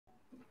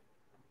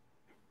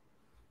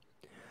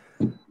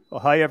Well,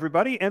 hi,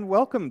 everybody, and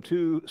welcome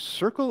to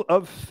Circle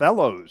of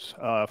Fellows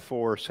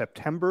for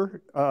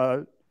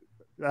August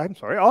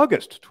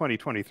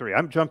 2023.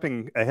 I'm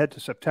jumping ahead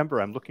to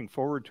September. I'm looking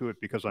forward to it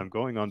because I'm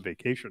going on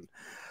vacation.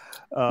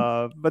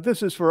 But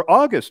this is for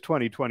August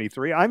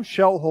 2023. I'm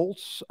Shel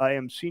Holtz. I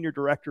am Senior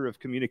Director of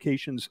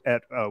Communications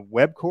at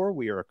WebCore.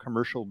 We are a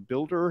commercial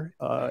builder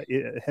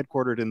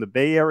headquartered in the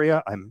Bay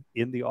Area. I'm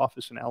in the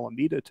office in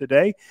Alameda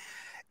today,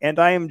 and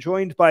I am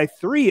joined by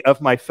three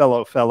of my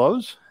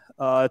fellows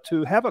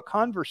to have a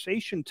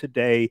conversation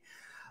today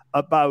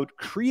about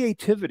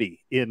creativity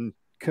in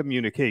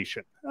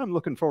communication. I'm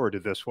looking forward to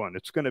this one.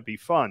 It's going to be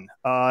fun.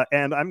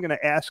 And I'm going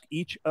to ask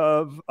each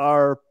of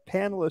our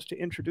panelists to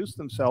introduce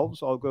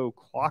themselves. I'll go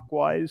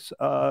clockwise.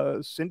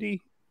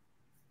 Cindy,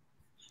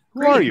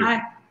 who are you?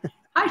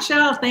 Hi,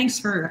 Shel. Thanks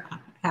for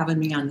having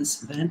me on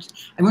this event.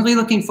 I'm really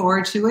looking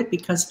forward to it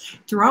because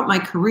throughout my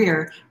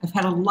career, I've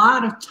had a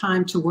lot of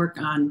time to work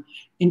on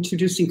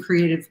introducing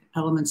creative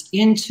elements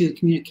into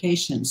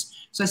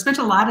communications. So I spent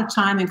a lot of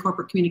time in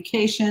corporate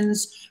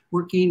communications,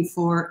 working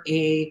for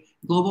a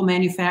global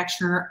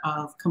manufacturer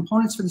of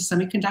components for the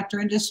semiconductor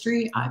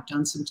industry. I've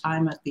done some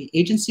time at the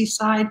agency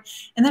side,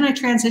 and then I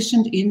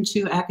transitioned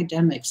into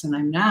academics, and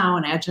I'm now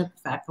an adjunct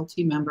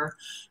faculty member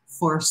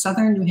for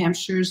Southern New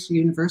Hampshire's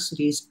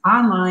University's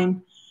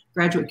online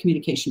graduate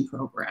communication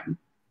program.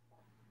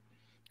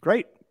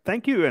 Great,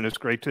 thank you, and it's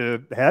great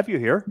to have you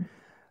here.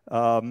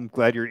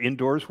 Glad you're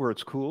indoors where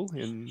it's cool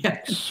in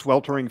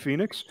sweltering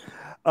Phoenix.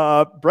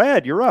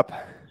 Brad, you're up.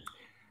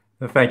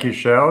 Thank you,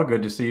 Shel.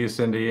 Good to see you,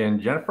 Cindy and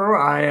Jennifer.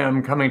 I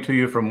am coming to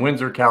you from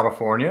Windsor,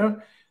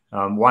 California,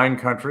 wine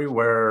country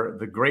where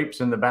the grapes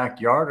in the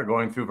backyard are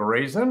going through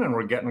veraison and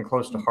we're getting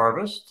close to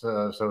harvest.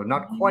 So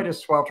not quite as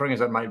sweltering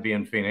as it might be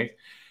in Phoenix.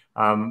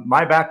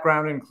 My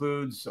background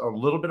includes a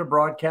little bit of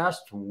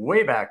broadcast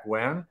way back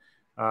when,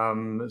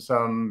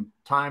 some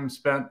time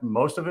spent,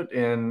 most of it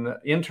in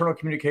internal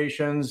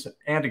communications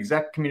and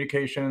exec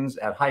communications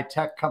at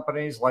high-tech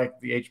companies like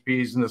the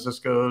HPs and the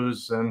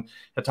Ciscos and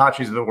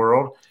Hitachis of the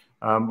world.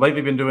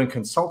 Lately been doing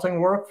consulting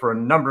work for a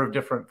number of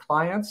different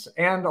clients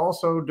and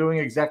also doing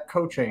exec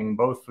coaching,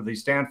 both for the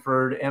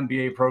Stanford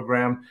MBA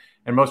program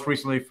and most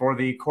recently for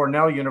the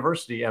Cornell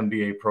University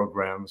MBA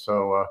program.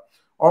 So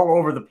all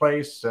over the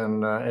place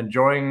and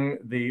enjoying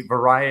the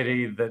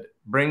variety that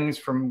brings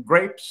from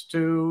grapes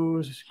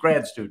to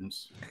grad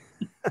students.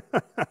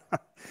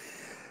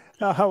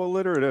 How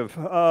alliterative.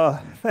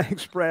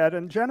 Thanks, Brad.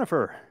 And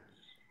Jennifer.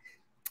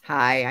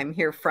 Hi, I'm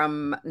here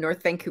from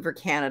North Vancouver,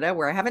 Canada,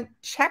 where I haven't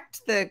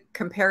checked the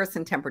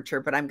comparison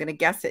temperature, but I'm going to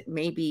guess it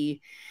may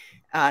be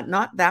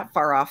not that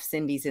far off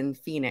Cindy's in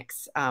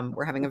Phoenix.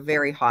 We're having a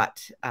very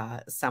hot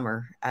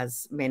summer,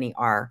 as many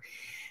are,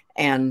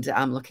 and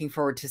I'm looking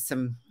forward to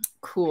some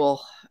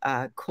cool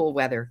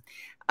weather.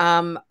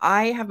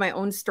 I have my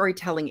own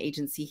storytelling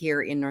agency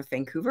here in North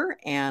Vancouver,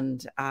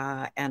 and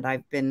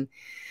I've been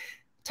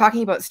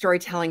talking about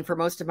storytelling for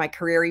most of my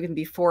career, even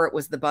before it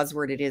was the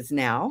buzzword it is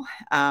now.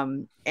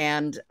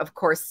 And of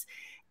course,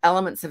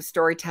 elements of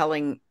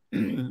storytelling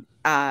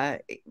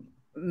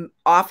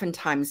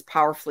oftentimes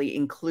powerfully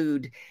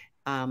include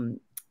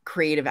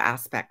creative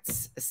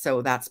aspects.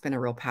 So that's been a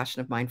real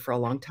passion of mine for a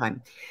long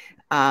time.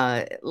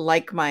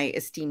 Like my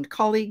esteemed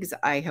colleagues,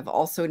 I have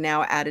also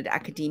now added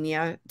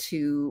academia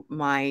to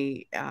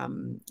my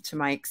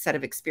set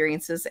of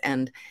experiences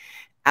and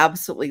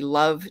absolutely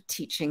love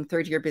teaching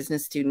third-year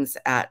business students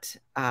at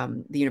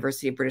the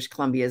University of British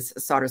Columbia's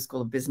Sauder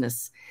School of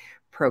Business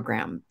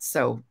program.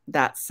 So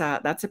that's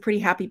a pretty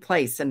happy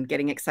place and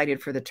getting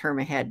excited for the term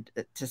ahead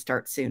to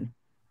start soon.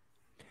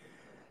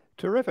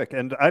 Terrific.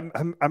 And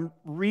I'm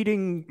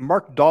reading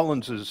Mark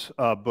Dollins's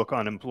book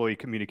on employee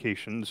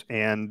communications.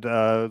 And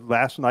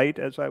last night,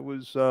 as I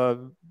was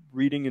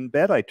reading in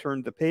bed, I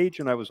turned the page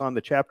and I was on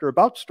the chapter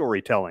about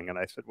storytelling. And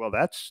I said, well,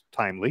 that's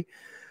timely.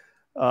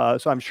 So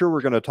I'm sure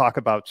we're going to talk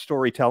about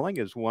storytelling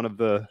as one of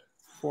the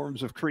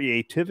forms of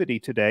creativity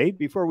today.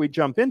 Before we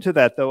jump into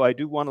that, though, I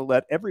do want to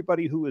let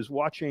everybody who is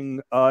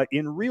watching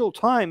in real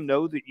time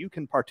know that you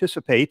can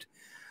participate.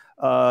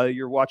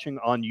 You're watching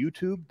on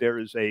YouTube. There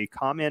is a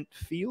comment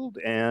field,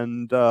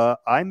 and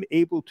I'm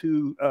able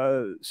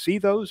to see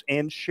those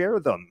and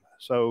share them.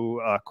 So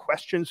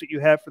questions that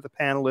you have for the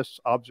panelists,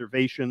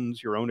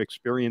 observations, your own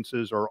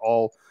experiences are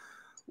all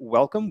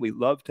welcome. We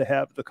love to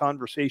have the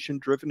conversation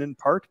driven in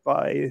part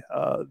by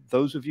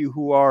those of you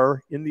who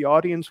are in the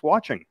audience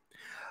watching.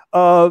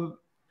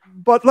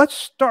 But let's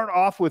start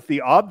off with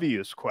the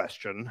obvious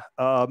question.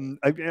 A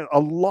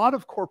lot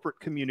of corporate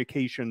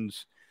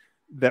communications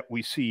that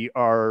we see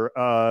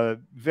are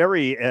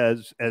very,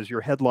 as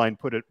your headline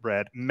put it,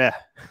 Brad, meh.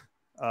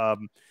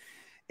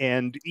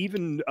 And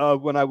even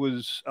when I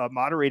was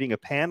moderating a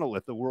panel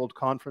at the World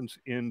Conference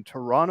in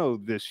Toronto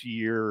this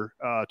year,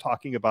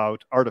 talking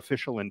about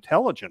artificial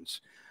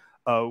intelligence,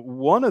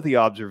 one of the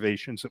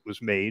observations that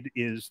was made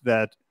is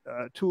that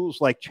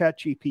tools like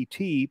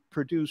ChatGPT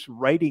produce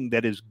writing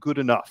that is good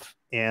enough.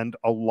 And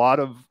a lot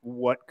of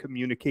what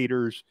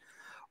communicators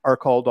are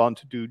called on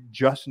to do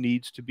just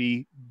needs to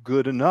be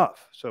good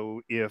enough.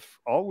 So if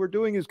all we're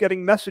doing is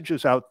getting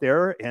messages out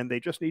there and they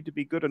just need to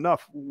be good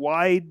enough,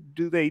 why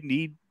do they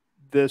need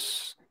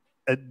this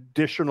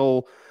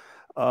additional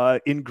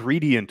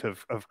ingredient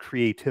of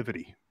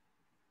creativity?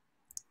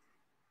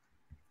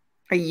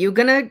 Are you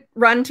going to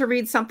run to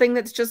read something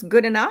that's just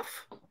good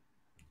enough?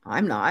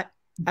 I'm not.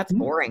 That's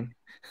boring.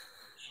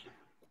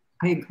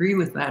 I agree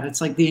with that.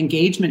 It's like the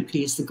engagement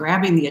piece, the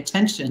grabbing the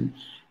attention.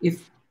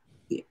 If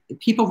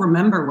people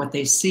remember what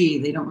they see,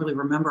 they don't really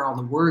remember all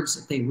the words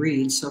that they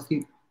read. So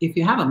if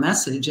you have a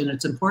message and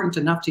it's important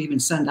enough to even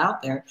send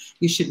out there,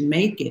 you should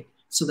make it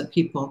so that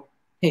people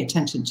pay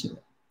attention to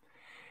it.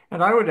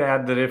 And I would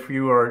add that if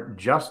you are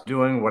just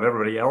doing what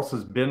everybody else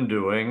has been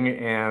doing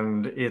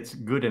and it's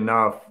good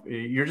enough,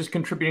 you're just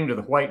contributing to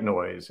the white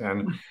noise.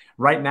 And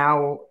right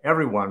now,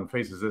 everyone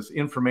faces this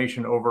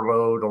information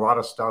overload, a lot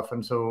of stuff.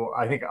 And so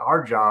I think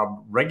our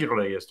job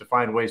regularly is to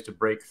find ways to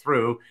break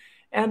through.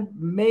 And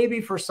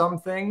maybe for some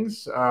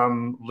things,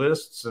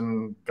 lists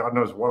and God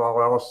knows what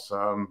all else,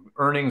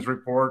 earnings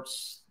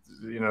reports,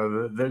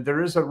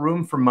 there is a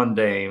room for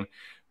mundane.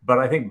 But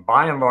I think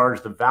by and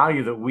large, the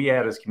value that we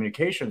add as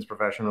communications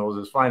professionals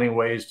is finding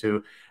ways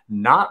to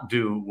not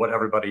do what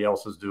everybody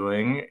else is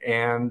doing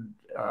and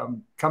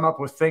come up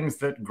with things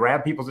that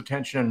grab people's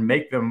attention and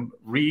make them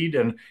read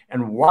and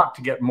want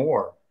to get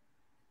more.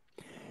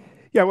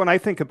 Yeah, when I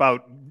think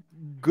about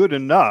good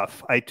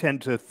enough, I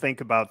tend to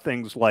think about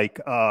things like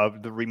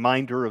the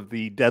reminder of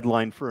the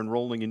deadline for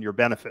enrolling in your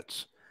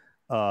benefits.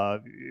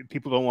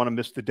 People don't want to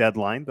miss the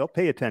deadline. They'll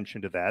pay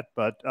attention to that.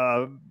 But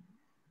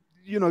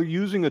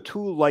using a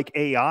tool like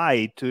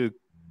AI to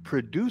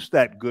produce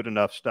that good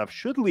enough stuff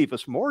should leave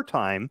us more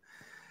time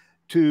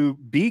to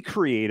be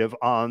creative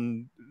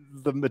on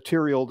the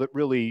material that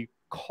really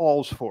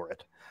calls for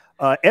it.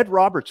 Ed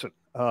Robertson,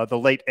 the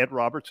late Ed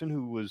Robertson,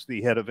 who was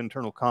the head of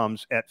internal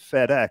comms at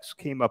FedEx,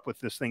 came up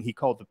with this thing he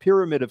called the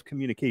pyramid of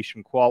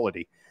communication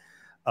quality,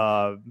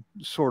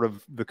 sort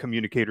of the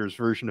communicator's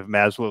version of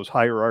Maslow's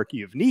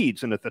hierarchy of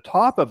needs. And at the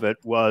top of it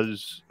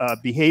was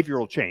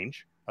behavioral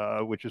change,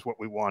 which is what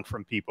we want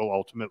from people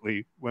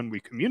ultimately when we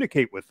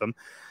communicate with them.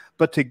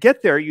 But to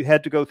get there, you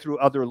had to go through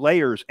other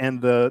layers.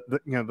 And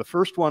the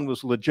first one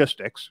was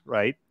logistics,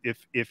 right?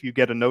 If you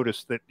get a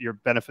notice that your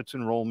benefits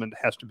enrollment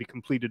has to be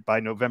completed by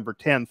November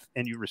 10th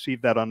and you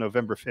receive that on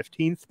November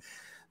 15th,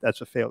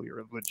 that's a failure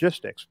of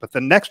logistics. But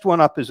the next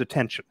one up is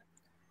attention.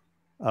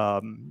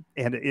 And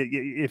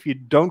if you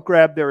don't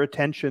grab their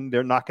attention,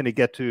 they're not going to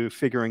get to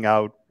figuring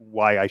out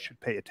why I should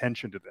pay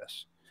attention to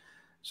this.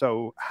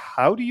 So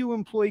how do you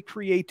employ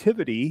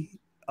creativity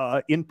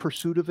in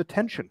pursuit of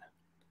attention?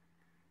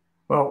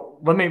 Well,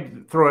 let me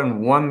throw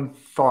in one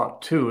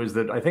thought too, is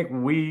that I think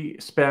we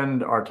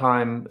spend our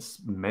time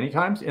many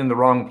times in the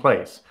wrong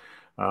place.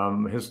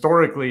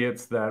 Historically,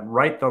 it's that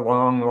write the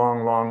long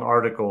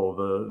article,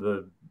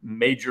 the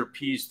major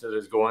piece that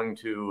is going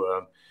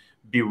to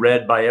be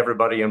read by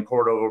everybody and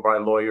poured over by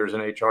lawyers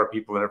and HR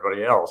people and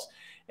everybody else.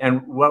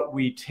 And what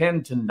we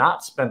tend to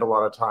not spend a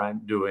lot of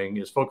time doing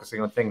is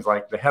focusing on things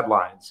like the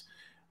headlines,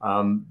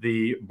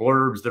 the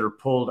blurbs that are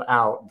pulled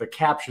out, the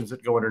captions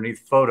that go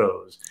underneath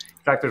photos.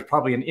 In fact, there's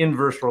probably an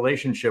inverse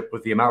relationship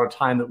with the amount of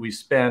time that we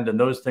spend, and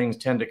those things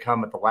tend to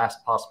come at the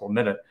last possible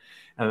minute.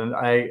 And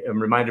I am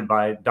reminded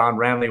by Don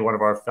Ranley, one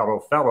of our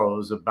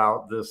fellows,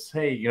 about this,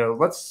 hey,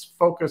 let's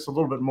focus a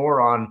little bit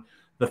more on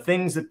the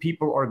things that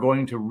people are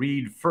going to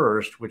read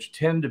first, which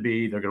tend to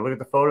be, they're going to look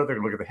at the photo, they're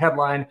going to look at the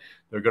headline,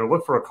 they're going to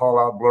look for a call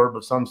out blurb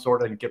of some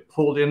sort and get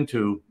pulled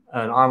into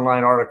an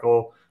online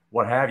article,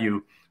 what have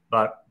you.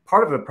 But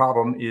part of the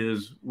problem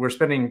is we're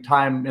spending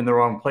time in the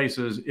wrong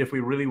places if we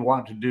really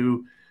want to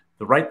do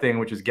the right thing,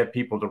 which is get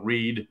people to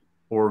read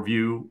or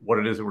view what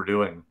it is that we're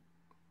doing.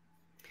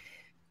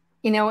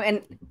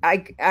 And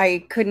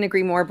I couldn't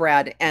agree more,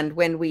 Brad. And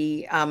when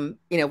we,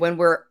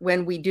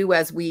 when we do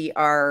as we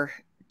are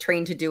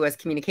trained to do as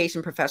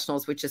communication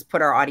professionals, which is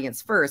put our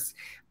audience first,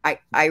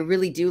 I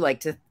really do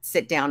like to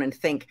sit down and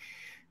think,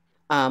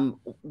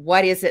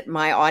 what is it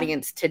my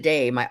audience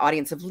today, my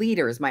audience of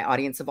leaders, my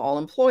audience of all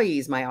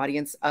employees, my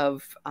audience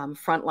of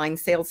frontline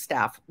sales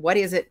staff, what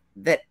is it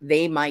that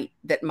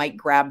might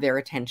grab their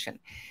attention?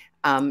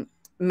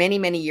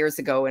 Many years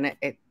ago, and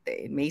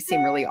it may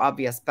seem really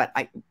obvious, but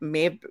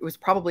it was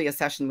probably a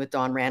session with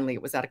Don Ranley.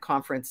 It was at a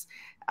conference.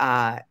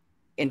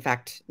 In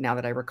fact, now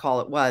that I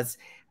recall, it was.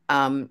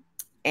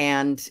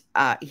 And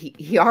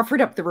he offered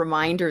up the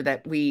reminder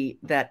that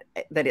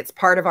that it's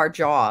part of our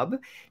job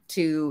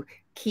to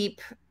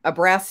keep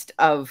abreast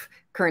of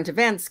current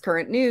events,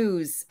 current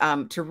news,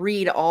 to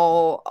read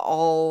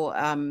all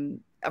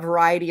a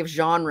variety of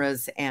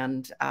genres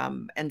and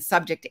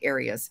subject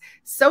areas,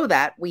 so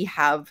that we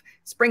have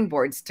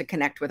springboards to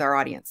connect with our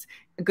audience.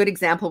 A good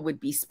example would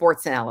be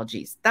sports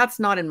analogies. That's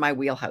not in my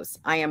wheelhouse.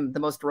 I am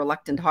the most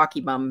reluctant hockey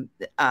bum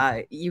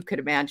you could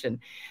imagine.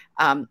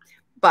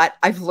 But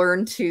I've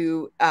learned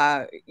to,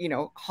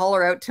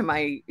 holler out to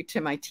my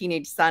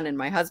teenage son and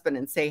my husband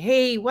and say,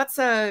 hey, what's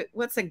a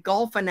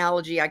golf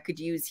analogy I could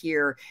use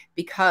here,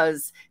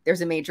 because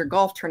there's a major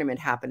golf tournament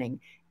happening.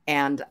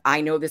 And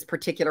I know this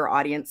particular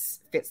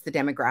audience fits the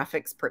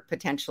demographics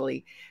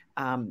potentially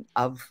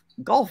of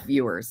golf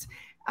viewers.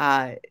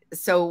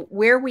 So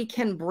where we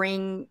can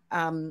bring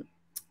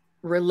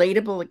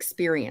relatable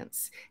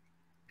experience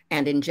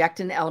and inject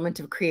an element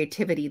of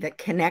creativity that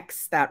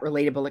connects that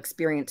relatable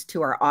experience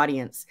to our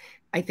audience,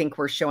 I think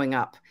we're showing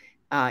up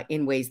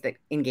in ways that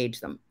engage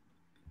them.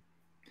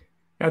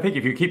 I think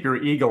if you keep your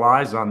eagle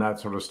eyes on that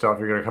sort of stuff,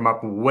 you're going to come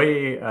up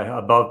way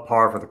above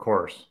par for the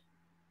course.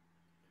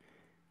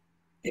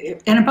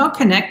 And about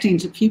connecting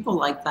to people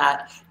like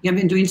that, I've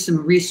been doing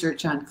some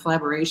research on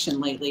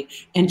collaboration lately,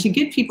 and to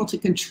get people to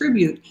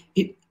contribute,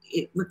 it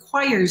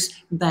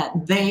requires that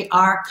they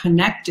are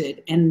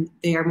connected and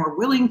they are more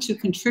willing to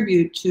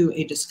contribute to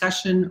a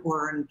discussion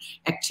or an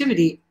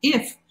activity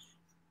if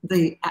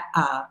they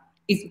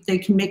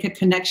can make a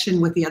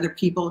connection with the other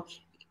people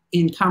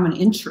in common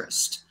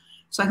interest.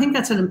 So I think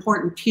that's an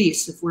important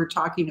piece if we're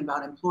talking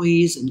about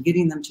employees and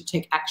getting them to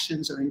take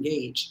actions or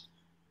engage.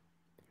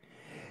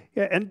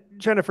 Yeah, and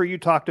Jennifer, you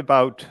talked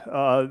about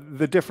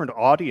the different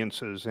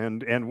audiences,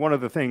 and one of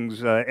the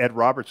things Ed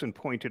Robertson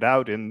pointed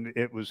out, and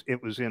it was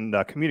in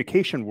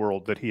Communication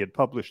World that he had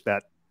published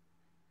that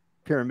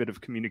Pyramid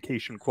of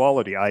Communication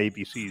Quality,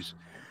 IABC's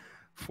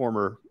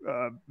former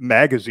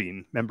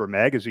member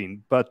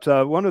magazine. But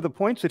one of the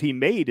points that he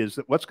made is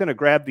that what's going to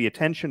grab the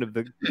attention of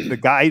the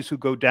guys who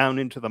go down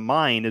into the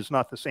mine is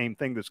not the same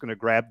thing that's going to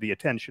grab the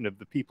attention of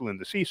the people in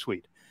the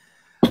C-suite.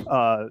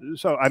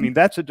 So, I mean,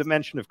 that's a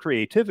dimension of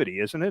creativity,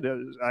 isn't it?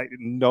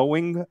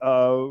 Knowing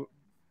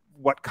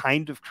what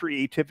kind of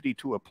creativity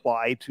to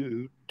apply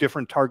to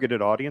different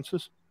targeted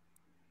audiences.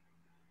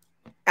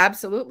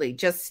 Absolutely.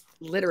 Just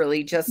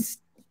literally just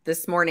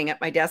this morning at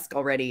my desk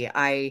already,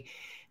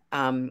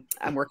 I'm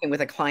working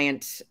with a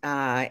client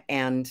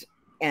and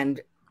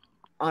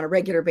on a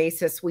regular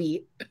basis,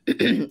 we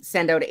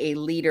send out a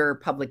leader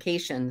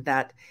publication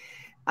that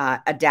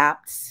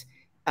adapts,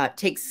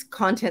 takes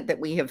content that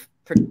we have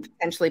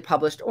potentially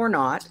published or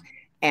not,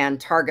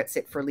 and targets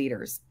it for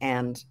leaders.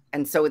 And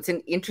so it's an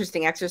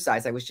interesting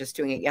exercise. I was just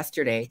doing it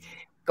yesterday,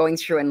 going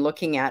through and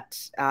looking at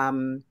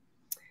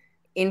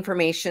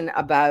information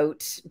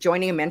about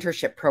joining a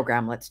mentorship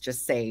program, let's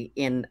just say,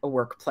 in a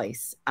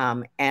workplace,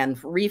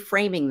 and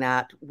reframing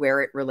that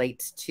where it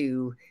relates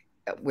to,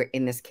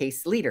 in this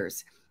case,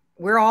 leaders.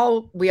 We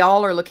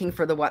all are looking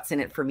for the what's in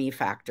it for me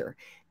factor,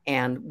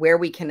 and where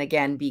we can,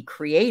 again, be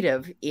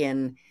creative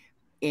in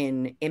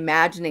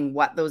imagining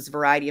what those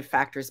variety of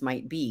factors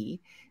might be.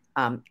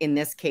 In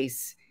this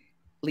case,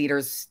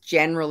 leaders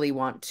generally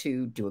want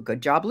to do a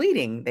good job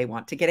leading. They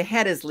want to get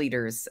ahead as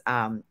leaders,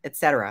 et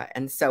cetera.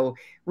 And so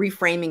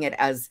reframing it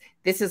as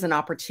this is an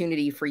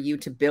opportunity for you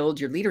to build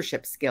your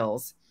leadership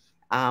skills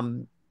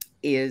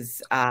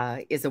is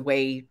a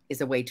way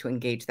to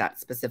engage that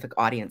specific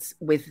audience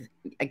with,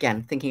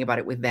 again, thinking about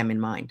it with them in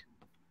mind.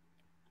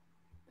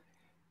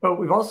 But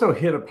we've also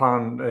hit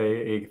upon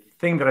a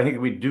thing that I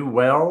think we do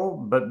well,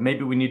 but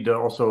maybe we need to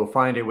also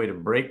find a way to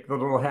break the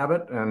little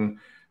habit. And,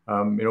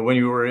 when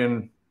you were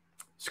in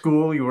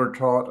school, you were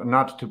taught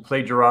not to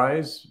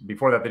plagiarize.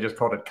 Before that, they just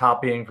called it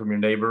copying from your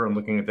neighbor and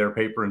looking at their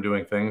paper and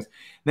doing things.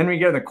 Then when you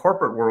get in the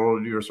corporate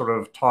world, you're sort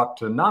of taught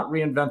to not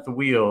reinvent the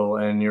wheel,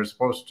 and you're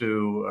supposed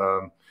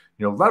to,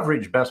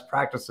 leverage best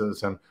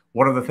practices. And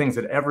one of the things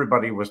that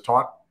everybody was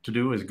taught to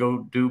do is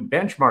go do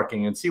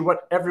benchmarking and see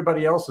what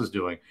everybody else is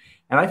doing.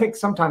 And I think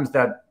sometimes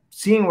that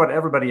seeing what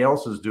everybody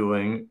else is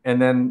doing and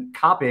then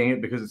copying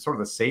it because it's sort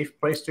of a safe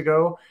place to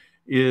go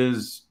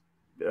is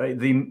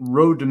the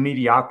road to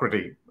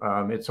mediocrity.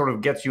 It sort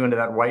of gets you into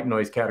that white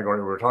noise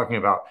category we were talking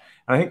about.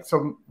 And I think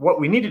so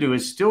what we need to do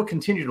is still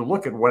continue to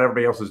look at what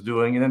everybody else is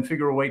doing and then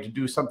figure a way to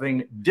do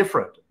something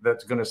different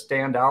that's going to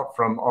stand out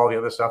from all the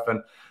other stuff.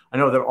 And I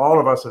know that all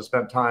of us have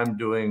spent time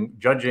doing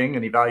judging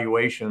and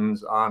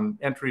evaluations on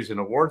entries in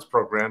awards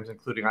programs,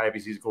 including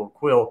IABC's Gold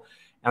Quill.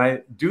 And I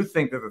do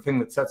think that the thing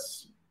that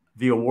sets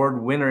the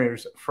award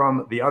winners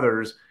from the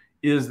others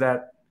is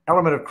that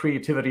element of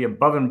creativity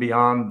above and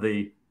beyond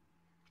the,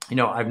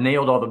 I've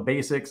nailed all the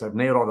basics, I've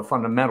nailed all the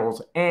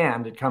fundamentals,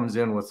 and it comes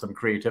in with some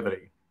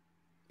creativity.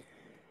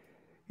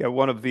 Yeah,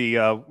 one of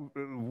the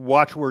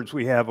watchwords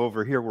we have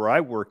over here where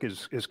I work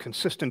is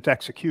consistent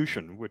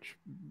execution, which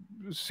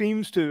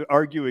seems to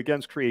argue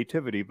against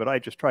creativity, but I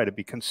just try to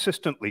be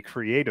consistently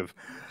creative.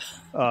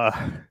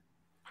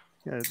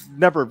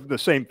 Never the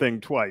same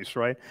thing twice,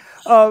 right?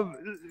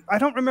 I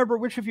don't remember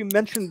which of you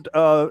mentioned,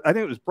 I think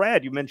it was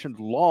Brad, you mentioned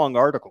long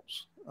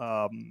articles.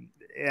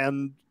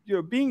 And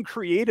being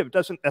creative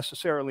doesn't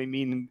necessarily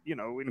mean,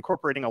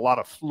 incorporating a lot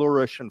of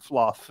flourish and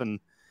fluff and,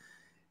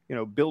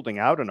 building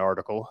out an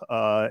article.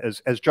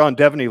 As John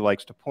Devaney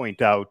likes to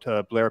point out,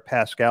 Blair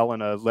Pascal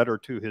in a letter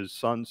to his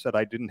son said,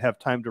 "I didn't have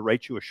time to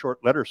write you a short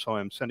letter, so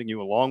I'm sending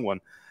you a long one."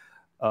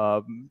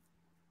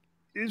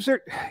 Is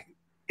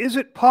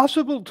it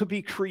possible to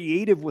be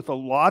creative with a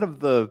lot of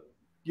the,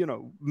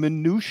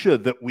 minutia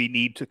that we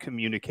need to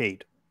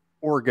communicate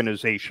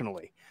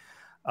organizationally?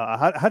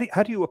 How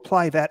do you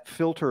apply that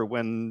filter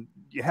when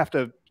you have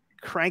to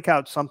crank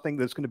out something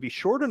that's going to be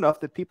short enough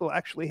that people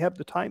actually have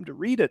the time to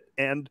read it.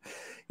 And,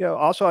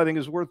 also I think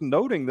it's worth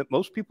noting that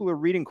most people are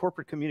reading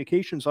corporate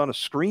communications on a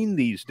screen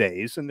these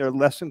days, and they're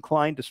less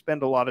inclined to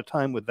spend a lot of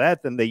time with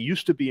that than they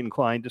used to be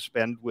inclined to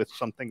spend with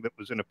something that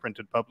was in a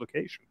printed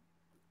publication.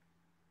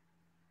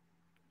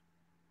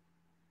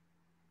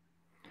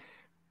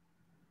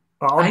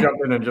 I'll jump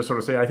in and just sort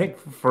of say, I think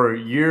for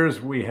years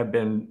we have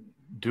been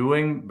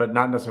doing, but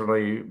not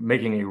necessarily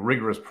making a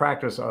rigorous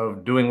practice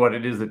of doing what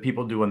it is that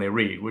people do when they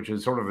read, which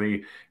is sort of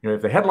the,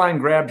 if the headline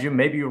grabs you,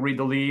 maybe you read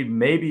the lead.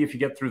 Maybe if you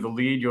get through the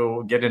lead,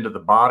 you'll get into the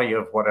body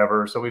of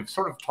whatever. So we've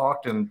sort of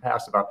talked in the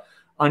past about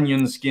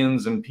onion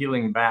skins and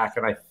peeling back.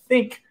 And I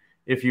think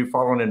if you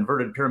follow an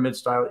inverted pyramid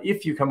style,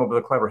 if you come up with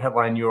a clever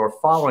headline, you are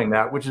following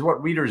that, which is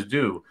what readers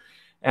do.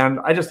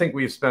 And I just think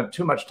we've spent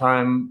too much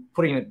time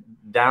putting it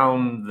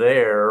down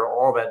there,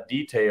 all that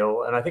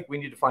detail. And I think we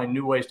need to find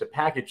new ways to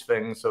package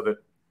things so that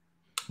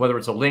whether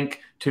it's a link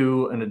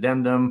to an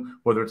addendum,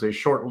 whether it's a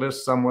short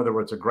list somewhere,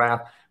 whether it's a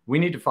graph, we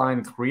need to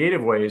find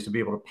creative ways to be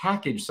able to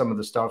package some of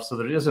the stuff so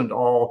that it isn't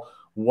all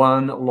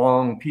one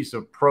long piece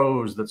of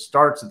prose that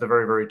starts at the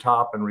very, very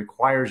top and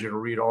requires you to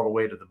read all the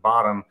way to the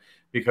bottom,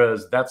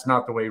 because that's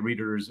not the way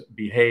readers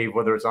behave,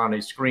 whether it's on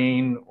a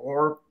screen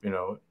or,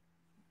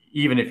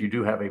 even if you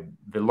do have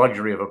the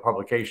luxury of a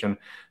publication,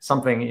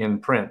 something in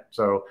print.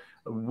 So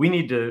we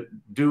need to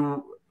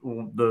do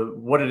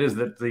what it is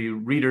that the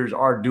readers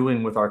are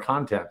doing with our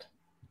content.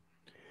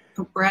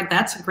 Oh, Brad,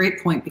 that's a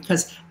great point,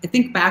 because I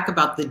think back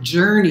about the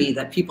journey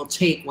that people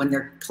take when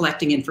they're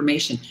collecting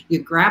information.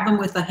 You grab them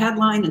with a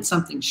headline and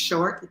something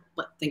short,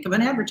 think of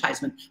an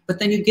advertisement, but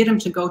then you get them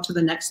to go to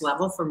the next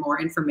level for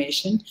more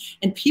information.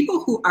 And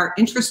people who are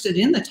interested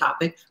in the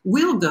topic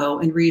will go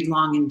and read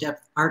long,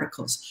 in-depth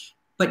articles.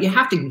 But you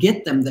have to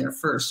get them there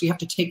first. You have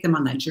to take them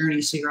on that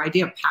journey. So your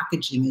idea of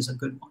packaging is a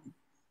good one.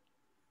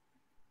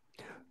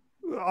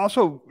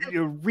 Also,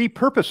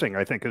 repurposing,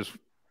 I think, is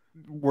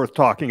worth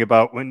talking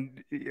about.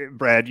 When,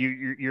 Brad,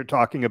 you're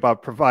talking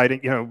about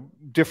providing,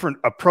 different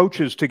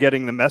approaches to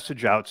getting the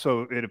message out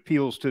so it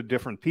appeals to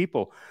different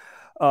people.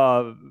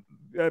 But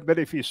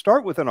if you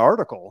start with an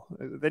article,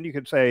 then you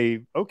could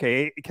say,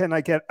 okay, can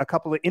I get a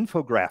couple of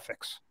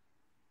infographics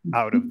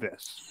out of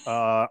this?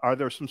 Are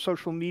there some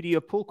social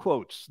media pull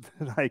quotes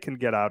that I can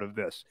get out of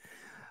this?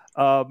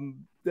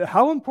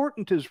 How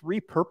important is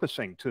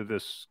repurposing to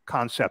this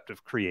concept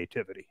of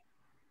creativity?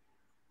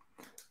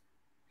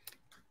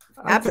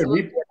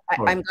 Absolutely.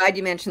 I'm glad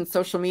you mentioned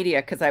social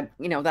media, because that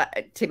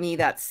to me,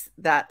 that's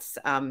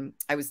I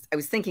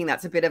was thinking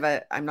that's a bit of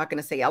a, I'm not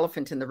going to say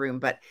elephant in the room,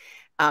 but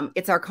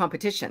it's our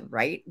competition,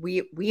 right?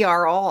 We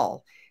are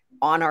all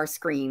on our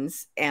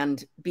screens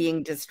and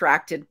being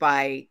distracted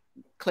by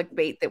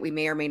clickbait that we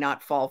may or may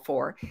not fall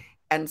for.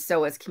 And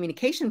so as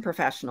communication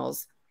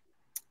professionals,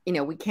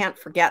 we can't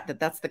forget that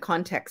that's the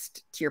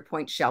context. To your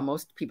point, Shell,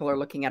 most people are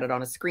looking at it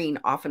on a screen,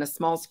 often a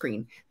small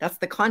screen. That's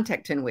the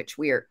context in which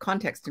we're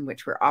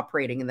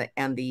operating,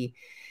 and the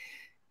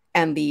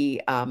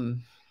the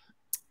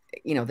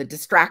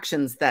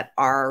distractions that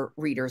our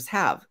readers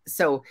have.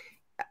 So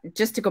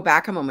just to go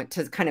back a moment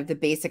to kind of the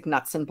basic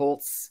nuts and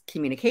bolts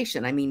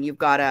communication. I mean, you've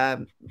got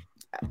a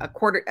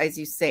quarter, as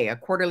you say, a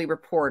quarterly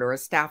report or a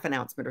staff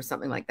announcement or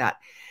something like that.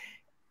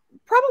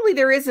 Probably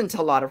there isn't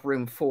a lot of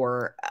room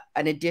for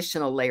an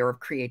additional layer of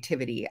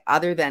creativity,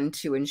 other than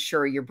to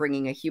ensure you're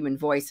bringing a human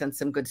voice and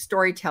some good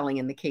storytelling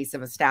in the case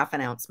of a staff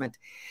announcement.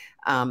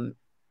 And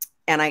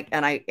I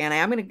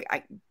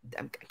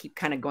keep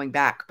kind of going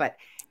back, but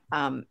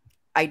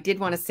I did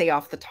want to say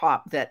off the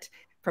top that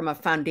from a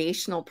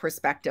foundational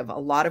perspective, a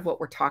lot of what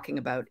we're talking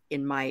about,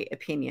 in my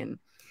opinion,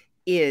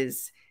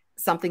 is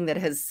something that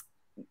has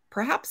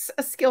perhaps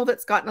a skill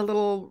that's gotten a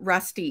little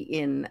rusty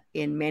in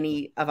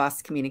many of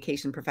us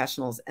communication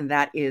professionals, and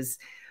that is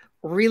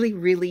really,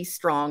 really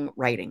strong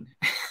writing.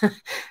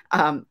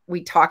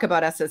 We talk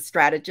about us as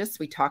strategists.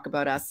 We talk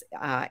about us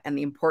and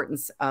the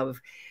importance of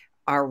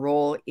our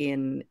role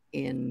in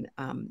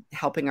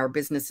helping our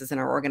businesses and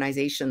our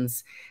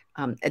organizations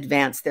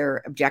advance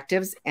their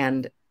objectives.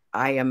 And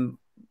I am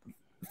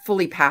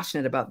fully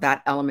passionate about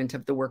that element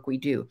of the work we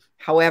do.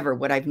 However,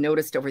 what I've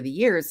noticed over the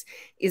years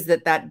is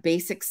that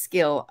basic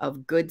skill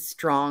of good,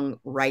 strong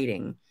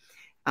writing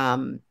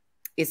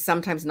is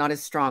sometimes not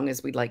as strong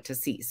as we'd like to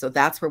see. So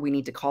that's where we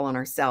need to call on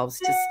ourselves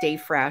to stay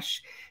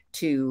fresh,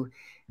 to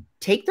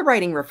take the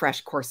writing refresh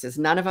courses.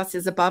 None of us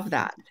is above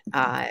that.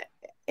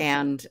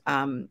 And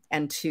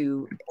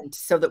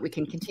so that we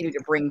can continue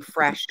to bring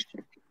fresh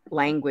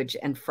language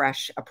and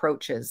fresh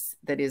approaches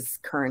that is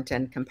current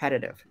and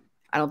competitive.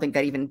 I don't think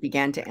that even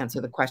began to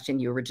answer the question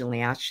you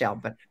originally asked, Shell,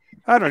 but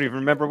I don't even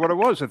remember what it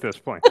was at this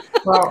point.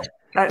 Well,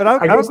 but I'll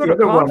go to a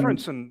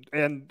conference and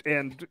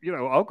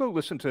I'll go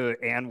listen to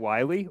Ann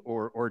Wiley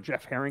or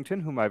Jeff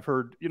Harrington, whom I've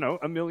heard,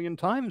 a million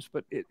times,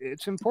 but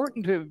it's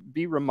important to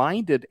be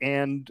reminded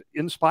and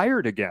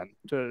inspired again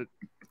to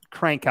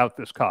crank out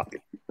this copy.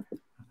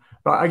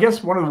 Well, I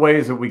guess one of the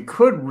ways that we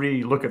could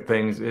really look at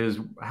things is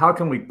how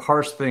can we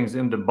parse things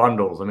into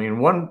bundles? I mean,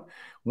 one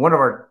of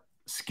our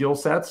skill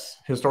sets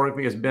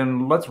historically has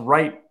been, let's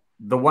write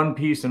the one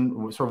piece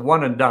and sort of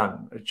one and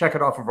done, check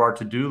it off of our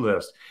to-do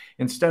list.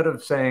 Instead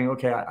of saying,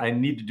 okay, I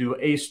need to do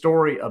a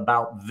story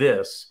about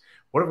this.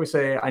 What if we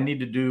say, I need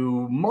to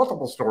do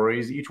multiple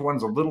stories? Each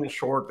one's a little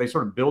short. They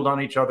sort of build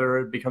on each other.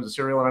 It becomes a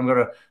serial. And I'm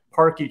going to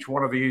park each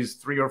one of these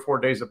 3 or 4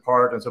 days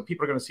apart. And so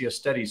people are going to see a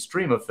steady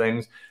stream of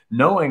things,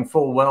 knowing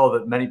full well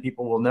that many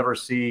people will never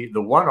see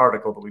the one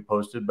article that we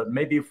posted. But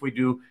maybe if we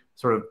do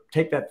sort of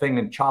take that thing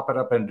and chop it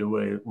up into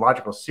a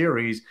logical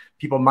series,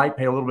 people might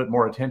pay a little bit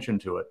more attention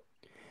to it.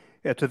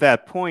 Yeah, to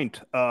that point,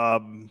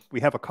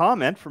 we have a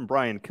comment from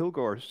Brian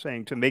Kilgore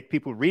saying to make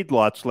people read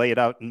lots, lay it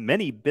out in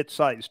many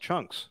bit-sized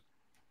chunks.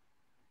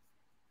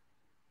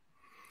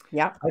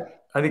 Yeah.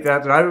 I think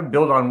that I would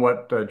build on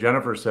what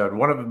Jennifer said.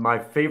 One of my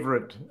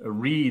favorite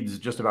reads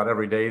just about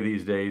every day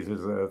these days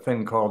is a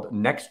thing called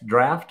Next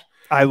Draft.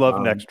 I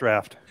love Next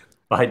Draft.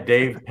 By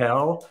Dave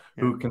Pell,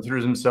 who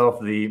considers himself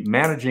the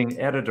managing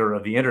editor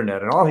of the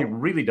internet. And all he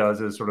really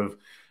does is sort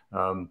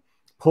of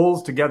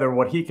pulls together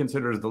what he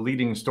considers the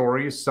leading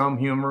stories, some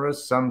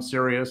humorous, some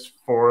serious,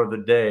 for the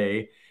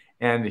day.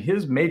 And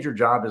his major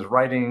job is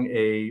writing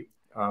a,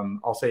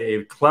 I'll say,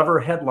 a clever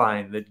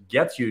headline that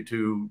gets you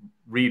to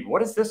read,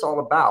 what is this all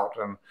about?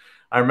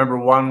 I remember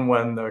one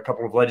when a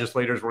couple of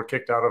legislators were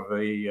kicked out of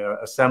the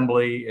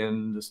assembly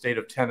in the state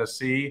of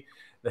Tennessee.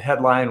 The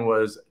headline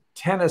was,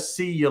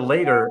 "Tennessee you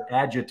later,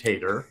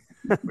 agitator."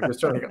 We just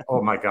started thinking,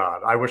 oh my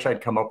God, I wish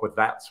I'd come up with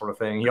that sort of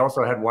thing. He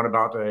also had one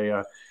about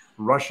a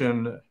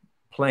Russian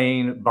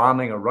plane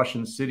bombing a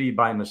Russian city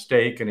by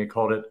mistake, and he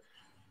called it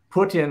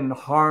 "Put in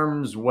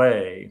Harm's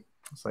Way."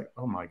 It's like,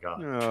 oh my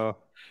God. Oh.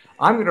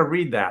 I'm going to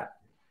read that.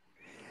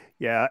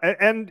 Yeah,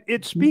 and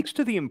it speaks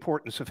to the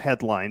importance of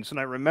headlines. And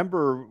I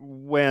remember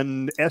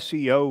when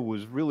SEO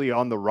was really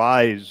on the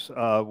rise,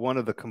 one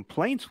of the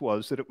complaints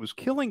was that it was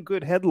killing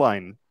good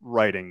headline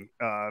writing,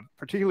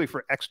 particularly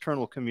for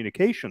external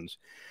communications,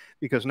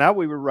 because now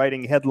we were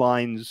writing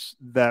headlines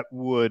that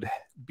would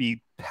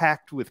be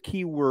packed with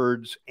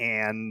keywords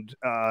and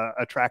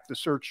attract the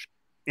search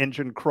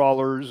engine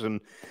crawlers and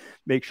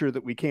make sure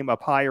that we came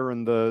up higher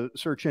in the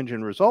search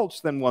engine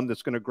results than one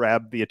that's going to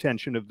grab the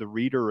attention of the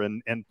reader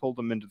and pull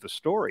them into the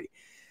story.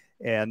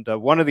 And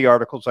one of the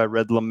articles I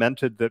read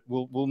lamented that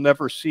we'll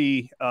never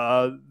see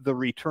the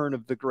return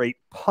of the great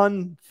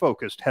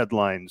pun-focused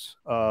headlines,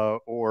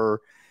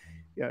 or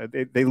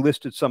they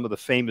listed some of the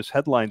famous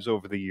headlines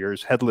over the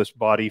years: headless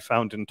body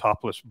found in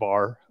topless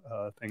bar,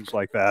 things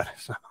like that.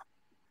 So.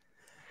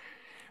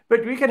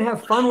 But we can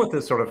have fun with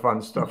this sort of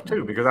fun stuff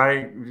too, because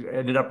I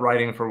ended up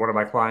writing for one of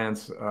my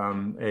clients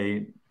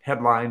a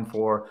headline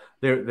for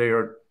they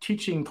are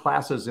teaching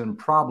classes in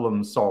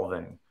problem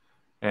solving,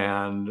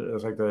 and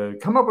it's like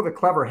come up with a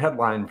clever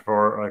headline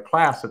for a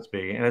class that's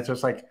being, and it's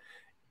just like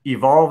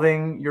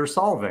evolving your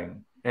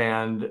solving.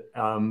 And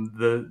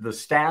the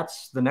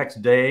stats the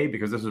next day,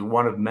 because this is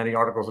one of many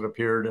articles that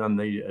appeared on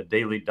the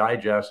Daily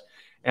Digest,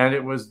 and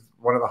it was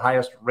one of the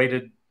highest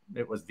rated.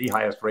 It was the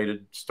highest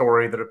rated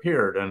story that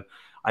appeared, and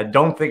I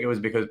don't think it was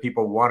because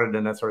people wanted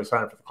to necessarily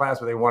sign up for the class,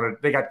 but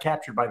they got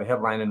captured by the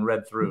headline and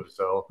read through.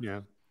 So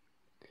yeah,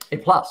 a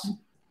plus.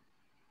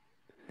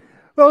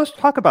 Well, let's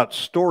talk about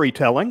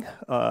storytelling.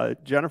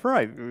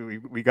 Jennifer,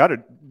 we got to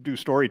do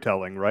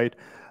storytelling, right?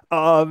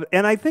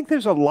 And I think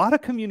there's a lot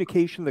of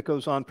communication that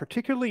goes on,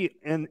 particularly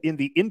in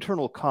the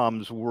internal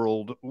comms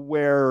world,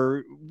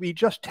 where we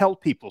just tell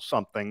people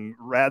something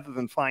rather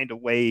than find a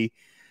way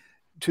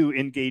to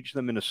engage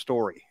them in a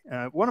story.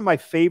 One of my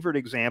favorite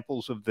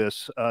examples of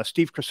this,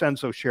 Steve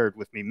Crescenzo shared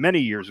with me many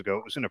years ago.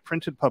 It was in a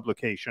printed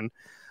publication.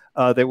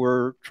 They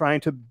were trying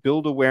to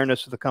build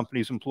awareness of the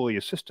company's employee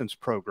assistance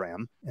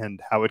program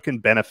and how it can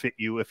benefit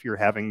you if you're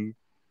having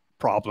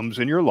problems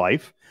in your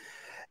life.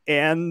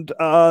 And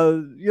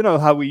you know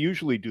how we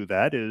usually do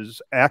that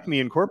is Acme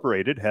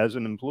Incorporated has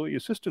an employee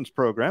assistance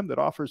program that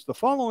offers the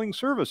following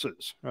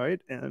services, right?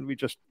 And we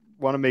just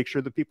want to make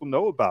sure that people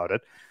know about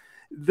it.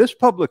 This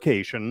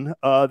publication,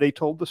 they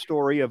told the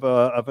story of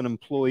an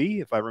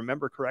employee, if I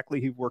remember correctly,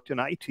 he worked in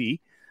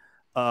IT,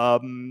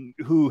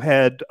 who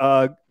had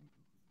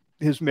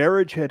his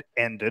marriage had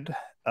ended,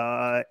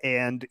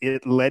 and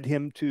it led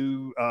him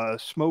to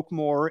smoke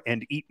more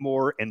and eat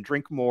more and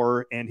drink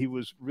more, and he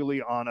was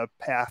really on a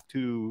path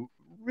to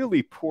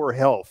really poor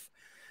health.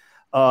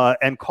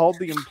 And called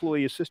the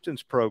employee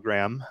assistance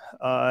program,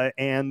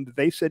 and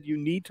they said, you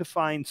need to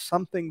find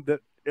something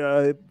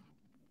that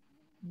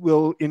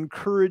will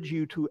encourage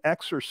you to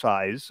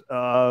exercise.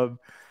 So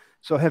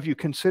have you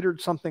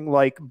considered something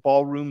like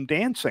ballroom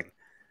dancing?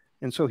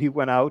 And so he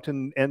went out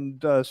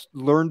and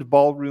learned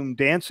ballroom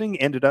dancing,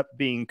 ended up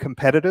being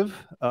competitive,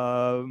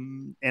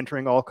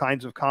 entering all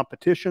kinds of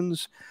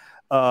competitions,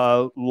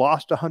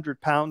 lost 100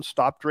 pounds,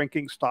 stopped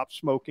drinking, stopped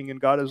smoking, and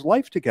got his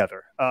life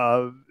together.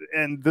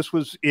 And this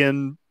was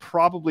in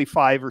probably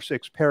 5 or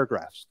 6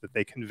 paragraphs that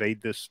they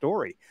conveyed this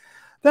story.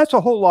 That's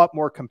a whole lot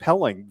more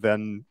compelling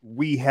than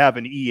we have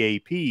an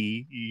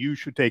EAP. You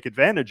should take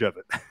advantage of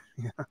it.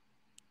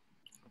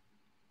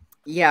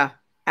 Yeah,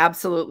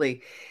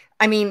 absolutely.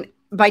 I mean,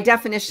 by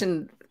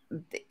definition,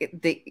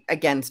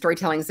 again,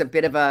 storytelling is a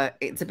bit of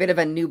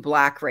a new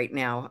black right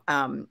now,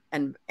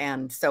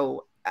 and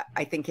so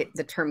I think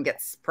the term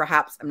gets,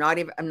 perhaps I'm not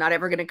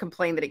ever going to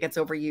complain that it gets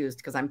overused,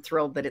 because I'm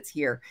thrilled that it's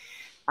here.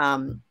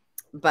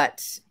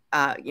 But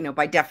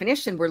by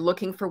definition, we're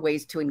looking for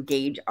ways to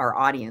engage our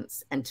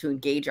audience and to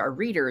engage our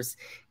readers,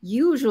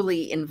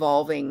 usually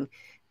involving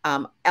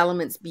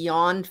elements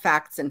beyond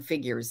facts and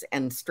figures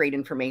and straight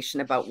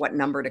information about what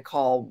number to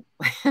call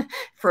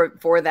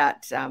for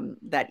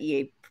that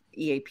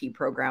EAP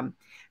program.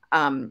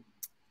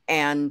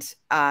 And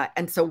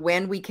so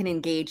when we can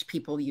engage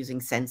people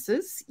using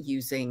senses,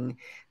 using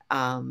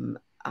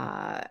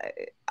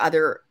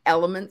other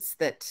elements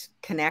that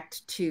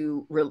connect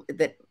to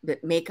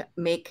that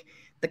make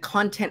the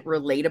content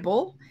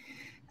relatable,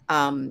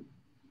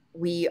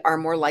 we are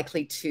more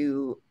likely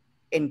to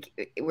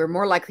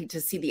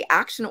see the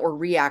action or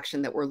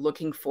reaction that we're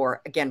looking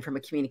for, again, from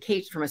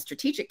a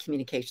strategic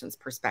communications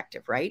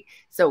perspective, right?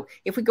 So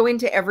if we go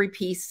into every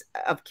piece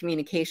of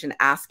communication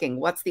asking,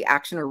 what's the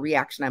action or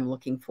reaction I'm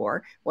looking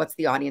for? What's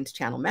the audience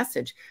channel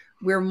message?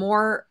 We're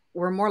more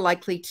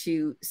likely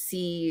to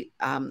see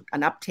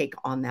an uptake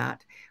on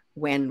that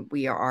when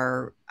we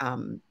are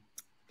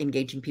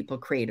engaging people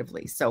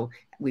creatively. So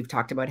we've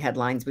talked about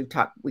headlines. We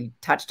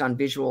touched on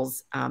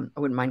visuals. I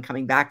wouldn't mind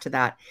coming back to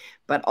that,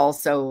 but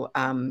also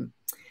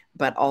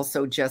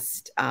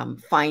just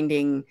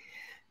finding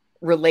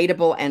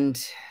relatable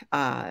and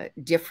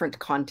different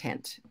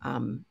content,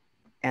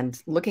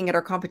 and looking at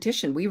our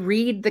competition. We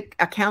read the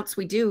accounts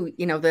we do,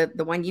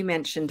 the one you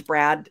mentioned,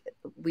 Brad.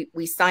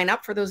 We sign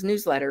up for those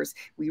newsletters.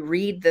 We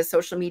read the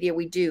social media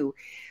we do.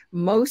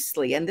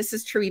 Mostly, and this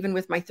is true even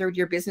with my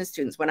third-year business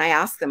students, when I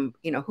ask them,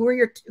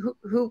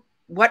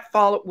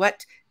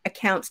 what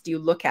accounts do you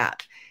look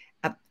at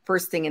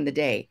first thing in the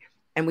day?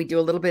 And we do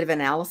a little bit of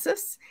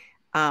analysis.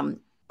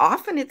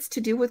 Often it's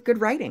to do with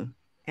good writing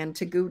and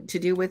to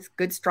do with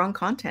good, strong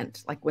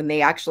content, like when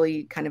they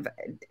actually kind of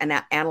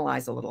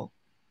analyze a little.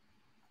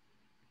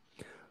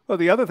 Well,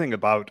 the other thing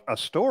about a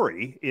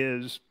story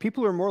is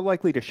people are more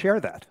likely to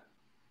share that.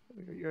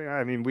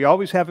 I mean, we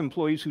always have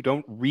employees who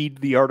don't read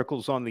the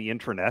articles on the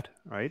internet,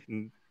 right?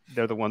 And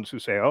they're the ones who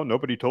say, oh,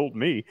 nobody told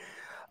me.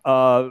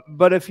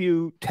 But if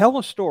you tell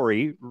a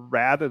story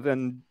rather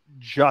than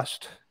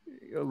just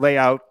lay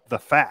out the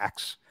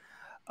facts,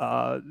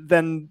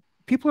 then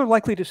people are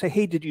likely to say,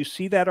 hey, did you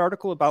see that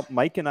article about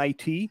Mike and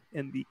IT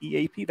and the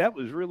EAP? That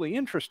was really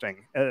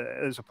interesting.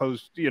 As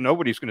opposed to,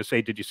 nobody's going to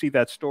say, did you see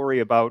that story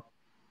about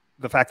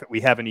the fact that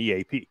we have an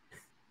EAP?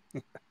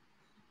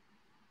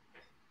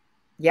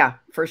 Yeah,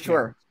 for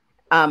sure.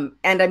 Yeah.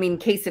 And I mean,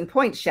 case in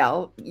point,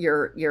 Shell,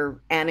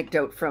 your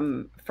anecdote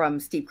from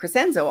Steve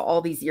Crescenzo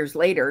all these years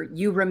later,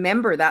 you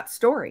remember that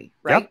story,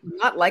 right? Yep. You're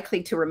not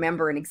likely to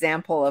remember an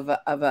example of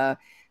a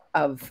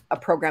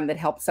program that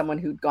helped someone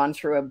who'd gone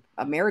through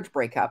a marriage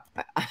breakup,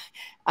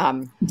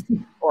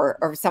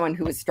 or someone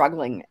who was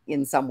struggling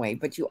in some way,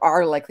 but you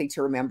are likely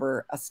to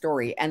remember a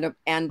story. And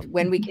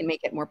when we can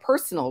make it more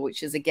personal,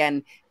 which is,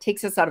 again,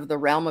 takes us out of the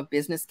realm of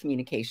business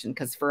communication,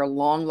 because for a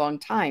long, long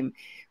time,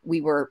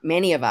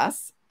 many of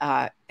us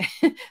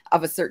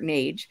of a certain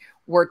age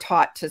were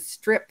taught to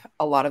strip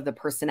a lot of the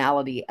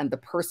personality and the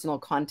personal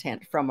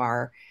content from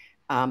our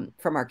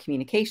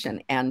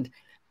communication. And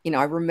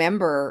I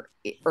remember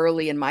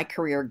early in my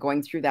career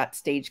going through that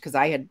stage, because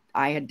I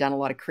had done a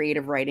lot of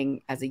creative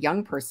writing as a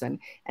young person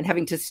and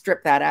having to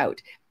strip that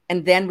out.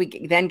 And then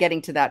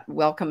getting to that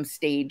welcome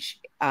stage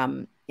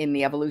in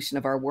the evolution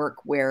of our work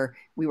where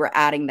we were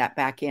adding that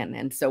back in.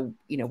 And so,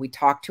 we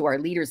talked to our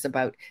leaders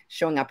about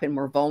showing up in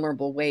more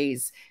vulnerable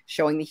ways,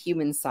 showing the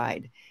human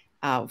side.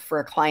 For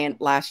a client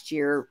last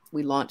year,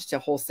 we launched a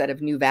whole set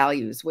of new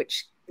values,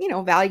 which,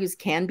 values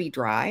can be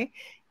dry.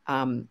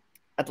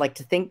 I'd like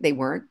to think they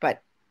weren't,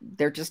 but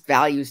they're just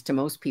values to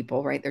most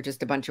people, right? They're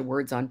just a bunch of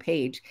words on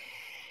page.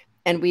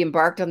 And we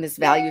embarked on this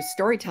value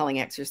storytelling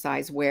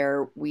exercise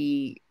where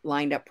we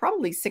lined up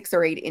probably 6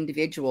 or 8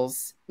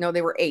 individuals. No,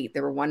 there were 8.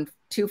 There were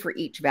 2 for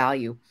each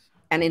value,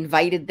 and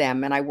invited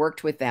them. And I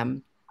worked with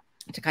them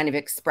to kind of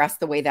express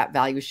the way that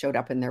value showed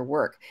up in their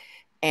work.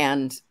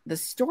 And the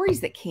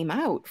stories that came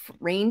out,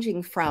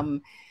 ranging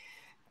from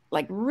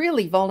like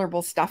really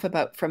vulnerable stuff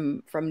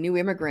from new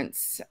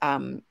immigrants,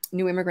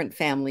 new immigrant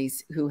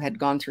families who had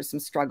gone through some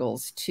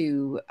struggles,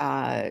 to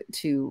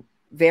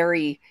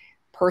very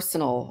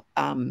personal,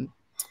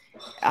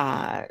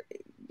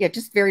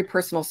 just very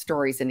personal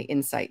stories and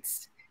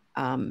insights.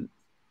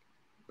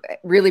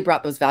 Really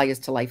brought those values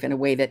to life in a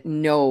way that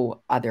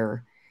no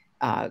other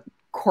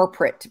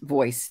corporate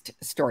voiced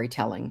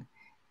storytelling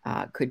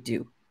could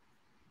do.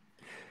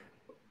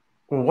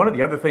 Well, one of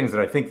the other things that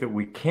I think that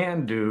we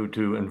can do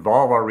to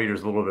involve our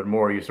readers a little bit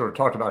more, you sort of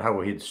talked about how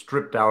we had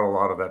stripped out a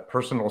lot of that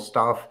personal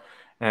stuff,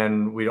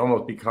 and we'd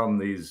almost become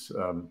these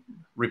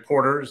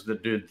reporters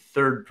that did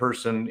third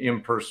person,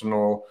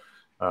 impersonal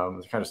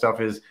kind of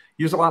stuff, is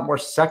use a lot more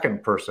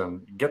second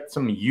person, get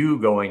some you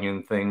going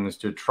in things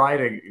to try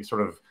to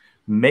sort of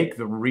make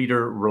the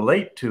reader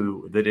relate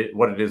to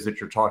what it is that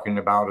you're talking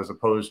about, as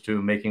opposed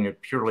to making it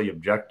purely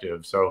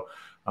objective. So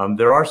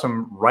There are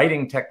some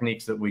writing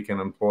techniques that we can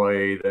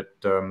employ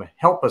that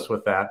help us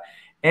with that.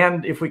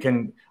 And if we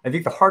can, I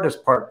think the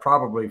hardest part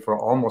probably for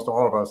almost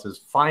all of us is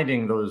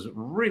finding those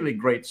really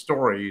great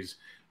stories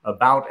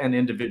about an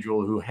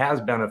individual who has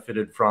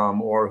benefited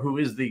from, or who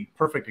is the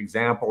perfect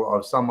example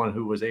of someone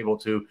who was able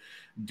to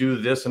do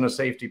this in a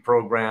safety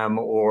program,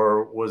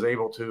 or was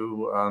able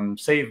to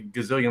save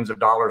gazillions of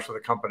dollars for the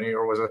company,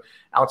 or was an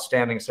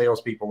outstanding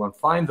salespeople, and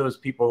find those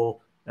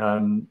people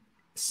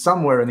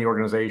somewhere in the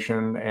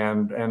organization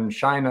and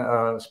shine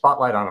a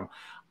spotlight on them.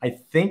 I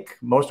think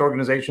most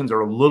organizations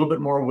are a little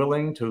bit more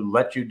willing to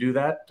let you do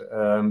that,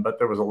 but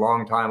there was a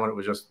long time when it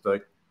was just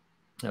like,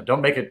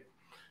 don't make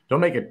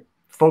it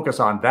focus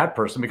on that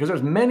person, because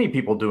there's many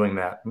people doing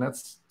that, and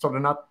that's sort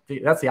of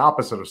that's the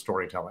opposite of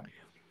storytelling.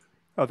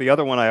 Oh, the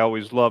other one I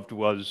always loved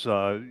was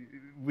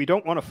we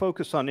don't want to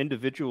focus on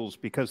individuals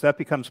because that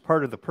becomes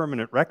part of the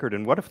permanent record.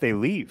 And what if they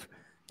leave?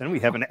 Then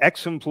we have an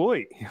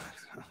ex-employee.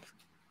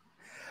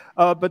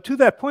 But to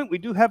that point, we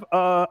do have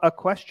a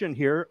question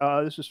here.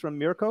 This is from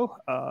Mirko,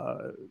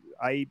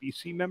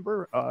 IABC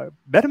member.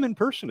 Met him in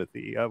person at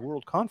the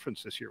World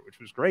Conference this year, which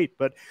was great.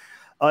 But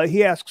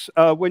he asks,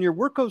 when your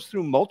work goes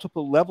through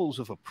multiple levels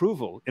of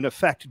approval, in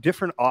effect,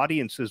 different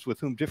audiences with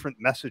whom different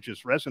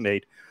messages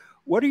resonate,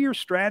 what are your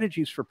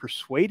strategies for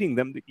persuading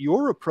them that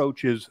your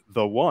approach is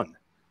the one?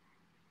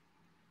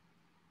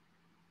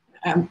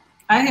 I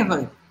have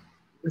a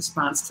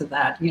response to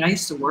that. I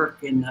used to work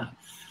in a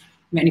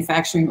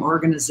manufacturing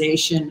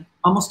organization,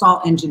 almost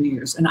all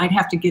engineers, and I'd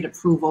have to get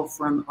approval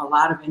from a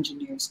lot of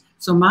engineers.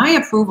 So my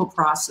approval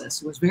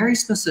process was very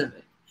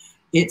specific.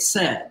 It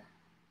said,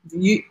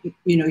 you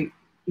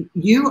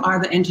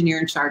are the engineer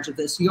in charge of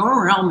this.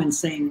 Your realm in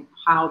saying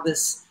how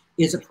this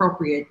is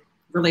appropriate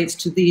relates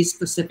to these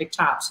specific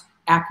tops.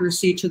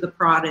 Accuracy to the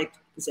product,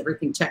 is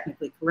everything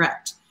technically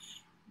correct?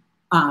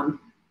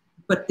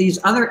 But these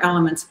other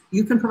elements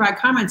you can provide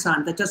comments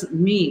on. That doesn't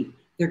mean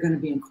they're going to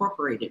be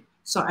incorporated.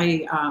 So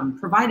I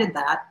provided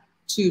that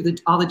to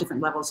all the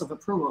different levels of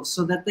approval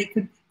so that they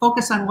could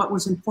focus on what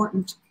was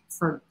important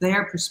for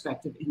their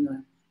perspective in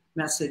the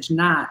message,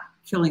 not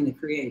killing the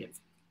creative.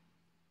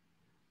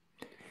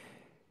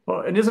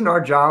 Well, and isn't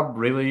our job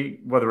really,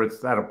 whether it's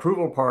that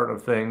approval part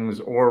of things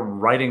or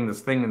writing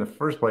this thing in the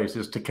first place,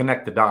 is to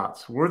connect the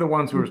dots? We're the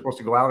ones who are supposed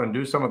to go out and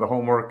do some of the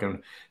homework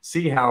and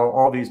see how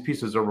all these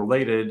pieces are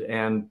related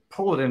and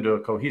pull it into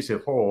a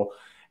cohesive whole.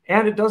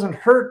 And it doesn't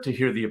hurt to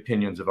hear the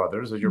opinions of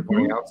others, as you're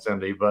pointing out,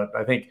 Cindy. But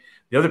I think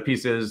the other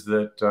piece is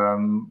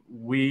that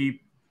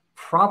we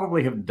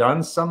probably have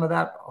done some of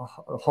that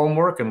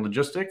homework and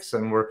logistics,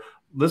 and we're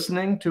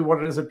listening to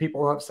what it is that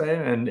people have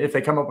said. And if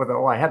they come up with,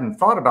 oh, I hadn't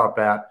thought about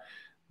that,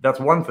 that's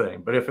one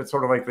thing. But if it's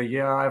sort of like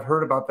yeah, I've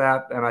heard about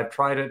that and I've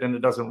tried it and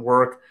it doesn't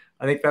work,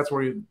 I think that's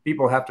where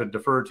people have to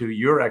defer to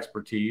your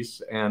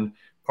expertise. And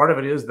part of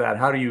it is that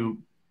how do you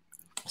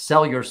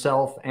sell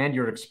yourself and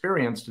your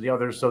experience to the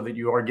others so that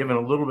you are given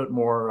a little bit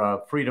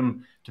more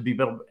freedom to be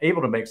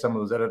able to make some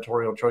of those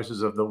editorial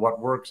choices of what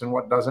works and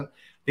what doesn't.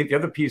 I think the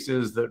other piece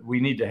is that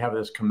we need to have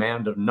this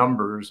command of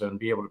numbers and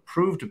be able to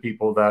prove to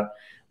people that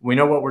we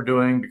know what we're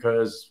doing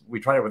because we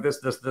tried it with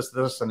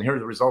this, and here are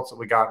the results that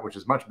we got, which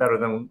is much better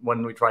than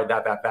when we tried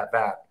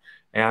that.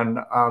 And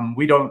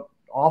we don't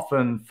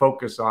often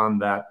focus on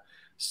that,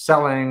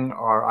 selling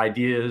our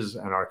ideas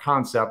and our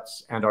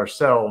concepts and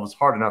ourselves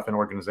hard enough in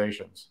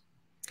organizations.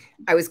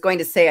 I was going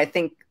to say, I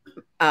think,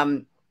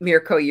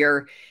 Mirko,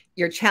 your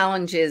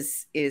challenge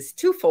is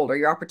twofold, or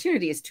your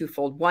opportunity is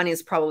twofold. One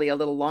is probably a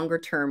little longer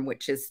term,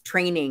 which is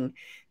training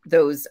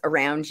those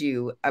around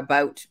you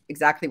about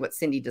exactly what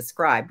Cindy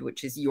described,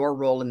 which is your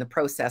role in the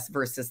process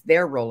versus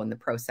their role in the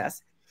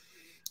process.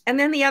 And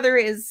then the other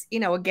is,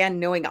 again,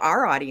 knowing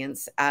our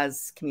audience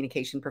as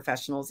communication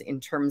professionals in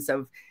terms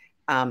of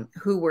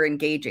who we're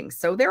engaging.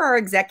 So there are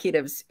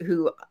executives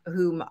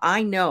whom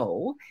I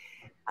know,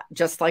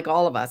 just like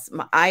all of us.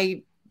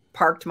 I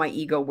parked my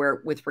ego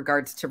with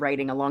regards to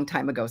writing a long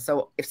time ago.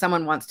 So if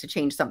someone wants to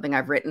change something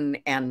I've written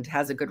and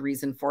has a good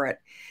reason for it,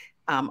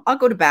 I'll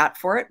go to bat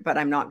for it, but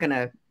I'm not going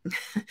to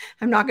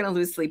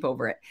lose sleep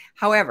over it.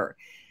 However,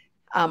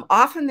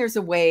 often there's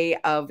a way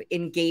of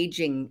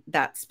engaging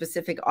that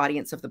specific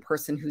audience of the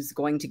person who's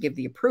going to give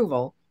the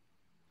approval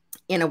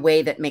in a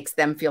way that makes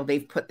them feel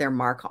they've put their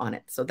mark on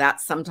it. So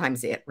that's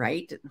sometimes it,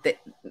 right? That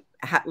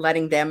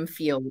letting them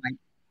feel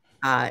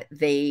like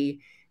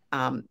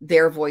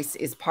their voice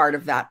is part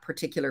of that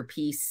particular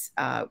piece.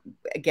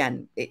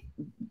 Again,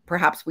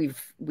 perhaps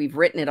we've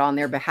written it on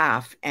their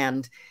behalf,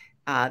 and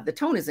the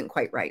tone isn't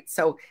quite right.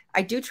 So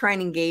I do try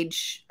and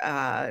engage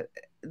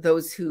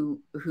those who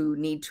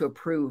need to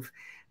approve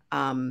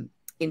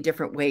in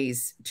different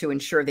ways to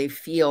ensure they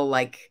feel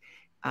like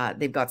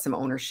they've got some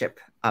ownership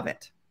of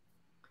it.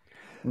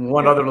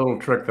 One other little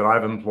trick that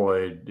I've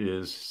employed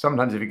is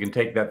sometimes if you can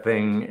take that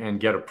thing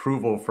and get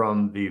approval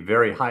from the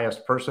very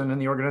highest person in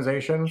the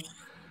organization,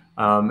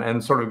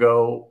 and sort of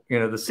go, the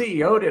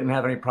CEO didn't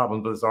have any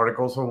problems with this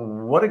article, so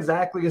what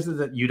exactly is it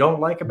that you don't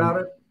like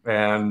about it?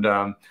 And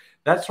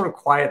that sort of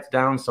quiets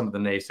down some of the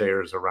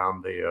naysayers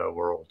around the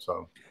world.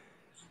 So,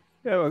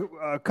 Yeah,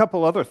 a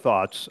couple other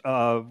thoughts.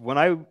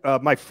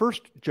 My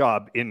first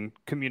job in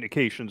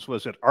communications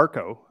was at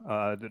ARCO,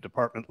 the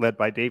department led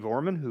by Dave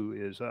Orman, who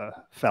is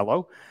a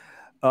fellow.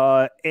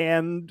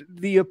 And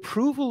the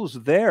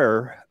approvals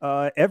there,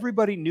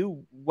 everybody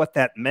knew what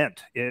that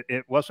meant.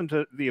 It wasn't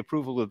the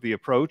approval of the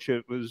approach.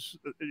 It was,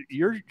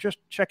 you're just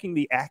checking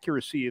the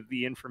accuracy of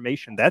the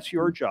information. That's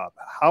your job.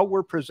 How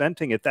we're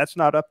presenting it, that's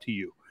not up to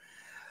you.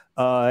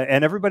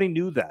 And everybody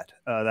knew that.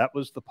 That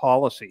was the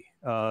policy.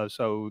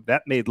 So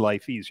that made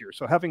life easier.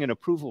 So having an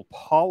approval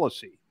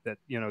policy that,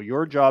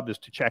 your job is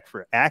to check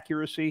for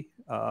accuracy,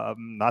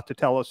 not to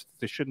tell us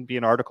this shouldn't be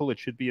an article, it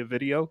should be a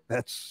video.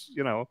 That's,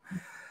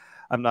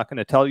 I'm not going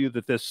to tell you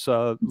that this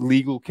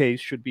legal case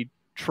should be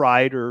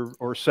tried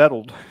or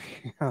settled.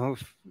 I'm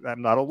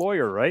not a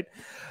lawyer, right?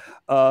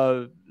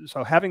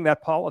 So having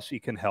that policy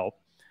can help.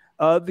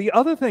 The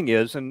other thing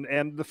is,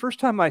 and the first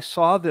time I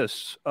saw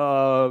this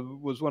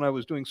was when I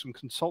was doing some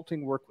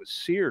consulting work with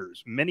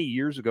Sears many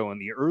years ago in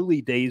the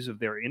early days of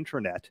their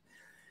intranet.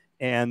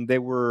 And they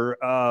were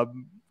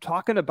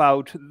talking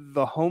about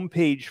the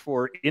homepage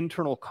for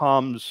internal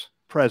comms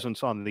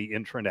presence on the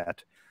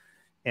intranet.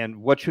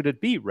 And what should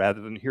it be rather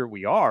than here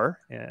we are?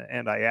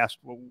 And I asked,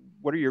 well,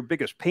 what are your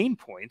biggest pain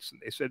points? And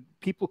they said,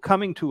 people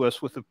coming to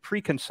us with a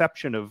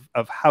preconception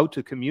of how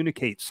to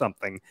communicate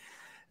something.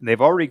 And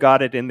they've already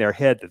got it in their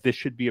head that this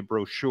should be a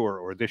brochure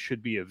or this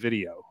should be a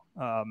video.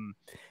 And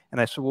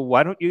I said, well,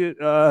 why don't you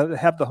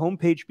have the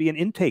homepage be an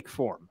intake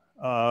form?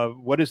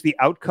 What is the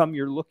outcome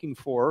you're looking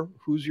for?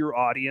 Who's your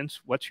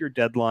audience? What's your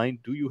deadline?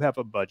 Do you have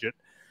a budget?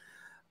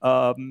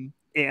 And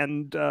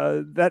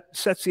that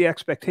sets the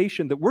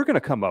expectation that we're going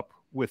to come up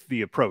with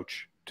the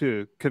approach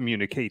to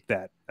communicate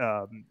that,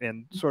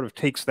 and sort of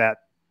takes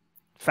that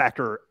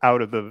factor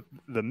out of the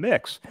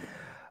mix.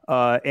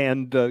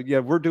 Yeah,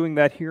 we're doing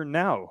that here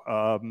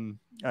now.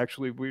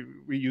 Actually, we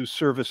use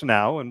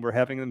ServiceNow, and we're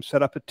having them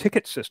set up a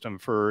ticket system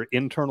for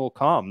internal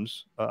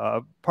comms,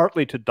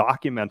 partly to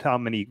document how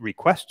many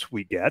requests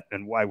we get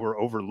and why we're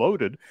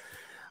overloaded,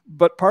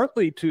 but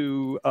partly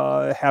to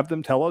have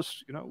them tell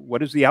us,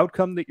 what is the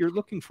outcome that you're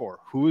looking for?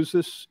 Who is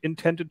this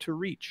intended to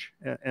reach,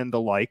 and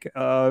the like,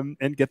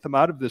 and get them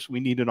out of this.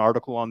 We need an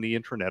article on the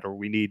intranet, or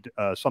we need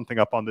something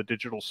up on the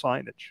digital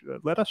signage.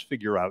 Let us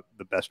figure out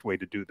the best way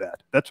to do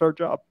that. That's our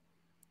job.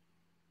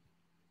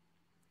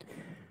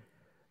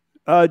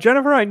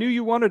 Jennifer, I knew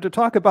you wanted to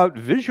talk about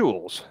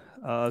visuals.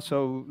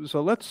 So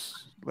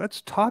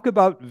let's talk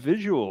about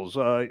visuals.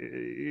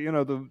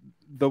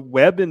 The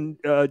web in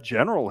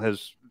general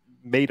has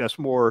made us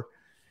more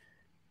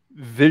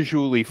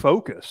visually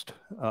focused.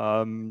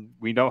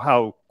 We know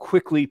how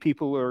quickly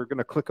people are going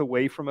to click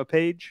away from a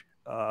page.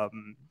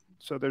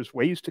 So there's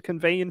ways to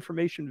convey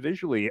information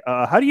visually.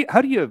 How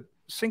do you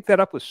sync that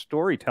up with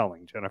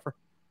storytelling, Jennifer?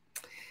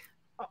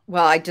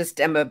 Well, I just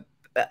am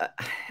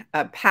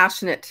a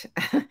passionate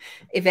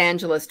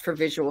evangelist for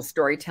visual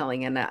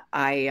storytelling, and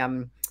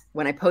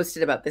when I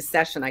posted about this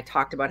session, I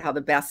talked about how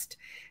the best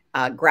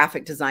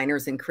graphic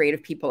designers and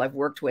creative people I've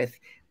worked with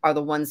are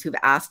the ones who've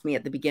asked me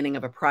at the beginning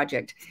of a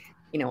project,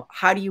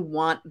 how do you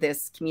want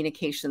this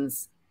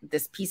communications,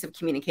 this piece of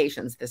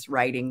communications, this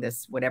writing,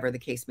 this whatever the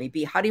case may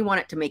be, how do you want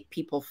it to make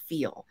people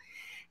feel?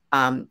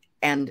 And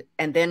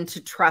then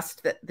to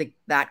trust that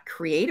that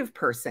creative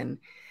person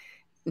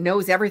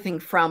knows everything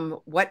from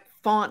what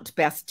font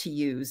best to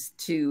use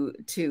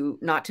to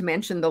not to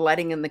mention the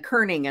leading and the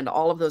kerning and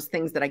all of those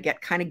things that I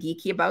get kind of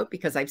geeky about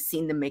because I've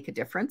seen them make a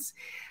difference.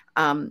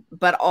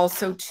 But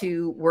also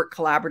to work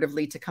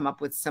collaboratively to come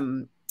up with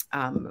some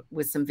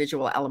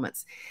visual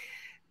elements.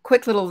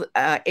 Quick little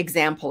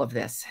example of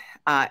this.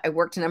 I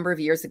worked a number of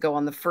years ago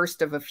on the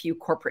first of a few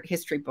corporate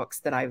history books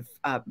that I've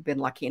been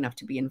lucky enough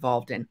to be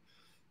involved in.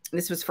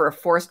 This was for a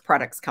forest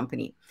products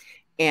company.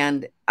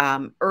 And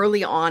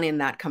early on in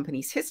that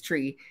company's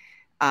history,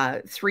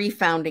 3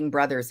 founding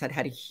brothers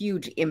had a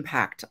huge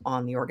impact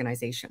on the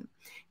organization.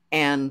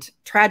 And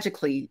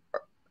tragically,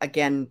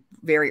 again,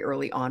 very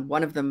early on,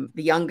 one of them,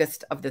 the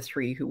youngest of the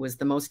 3, who was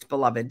the most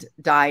beloved,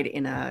 died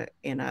in a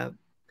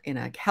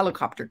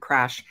helicopter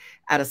crash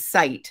at a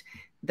site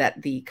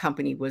that the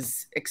company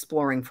was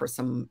exploring for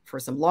some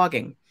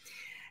logging.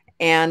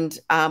 And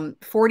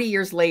 40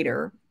 years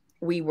later,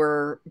 we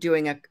were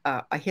doing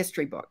a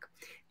history book,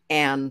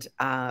 and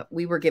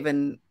we were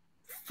given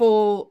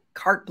full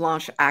carte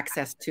blanche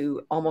access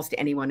to almost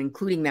anyone,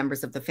 including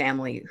members of the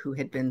family who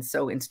had been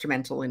so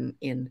instrumental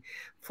in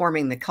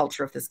forming the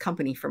culture of this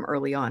company from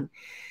early on.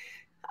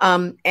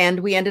 And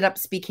we ended up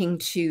speaking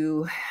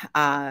to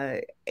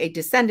a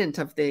descendant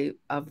of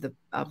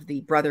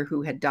the brother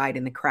who had died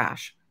in the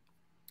crash,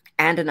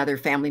 and another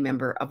family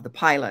member of the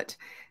pilot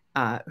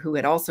who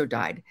had also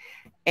died.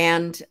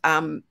 And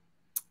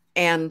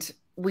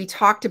we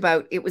talked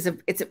about, it was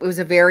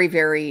a very,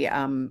 very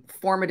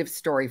formative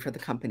story for the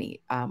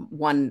company,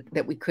 one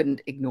that we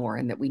couldn't ignore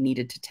and that we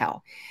needed to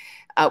tell.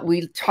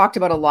 We talked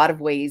about a lot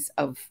of ways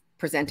of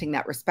presenting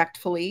that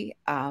respectfully.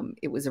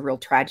 It was a real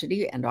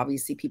tragedy, and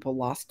obviously people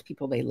lost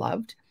people they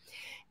loved.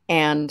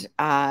 And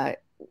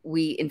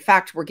we, in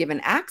fact, were given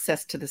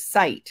access to the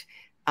site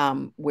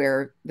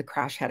where the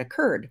crash had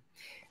occurred.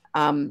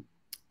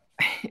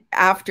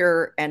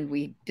 After, and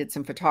we did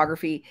some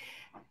photography,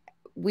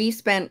 we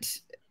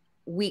spent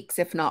weeks,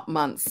 if not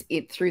months,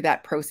 through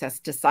that process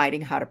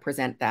deciding how to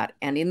present that.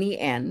 And in the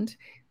end,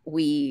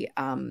 we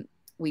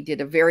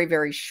did a very,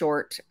 very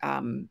short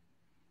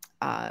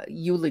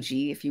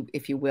eulogy,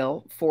 if you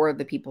will, for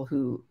the people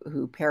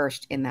who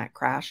perished in that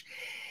crash.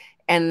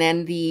 And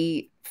then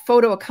the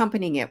photo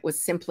accompanying it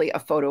was simply a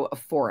photo of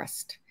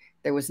forest.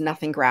 There was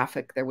nothing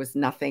graphic. There was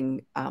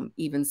nothing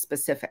even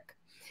specific.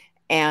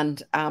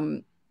 And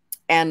I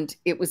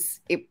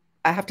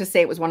have to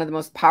say, it was one of the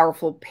most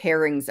powerful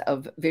pairings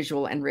of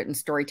visual and written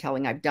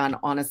storytelling I've done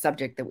on a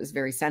subject that was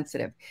very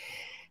sensitive.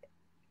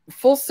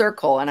 Full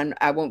circle, and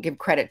I won't give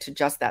credit to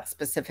just that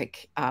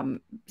specific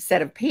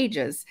set of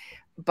pages,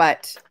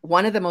 but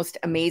one of the most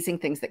amazing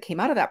things that came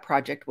out of that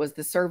project was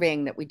the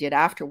surveying that we did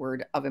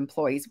afterward of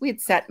employees. We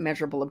had set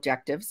measurable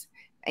objectives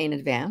in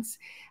advance,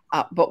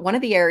 but one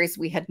of the areas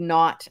we had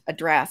not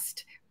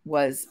addressed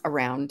was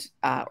around,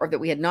 or that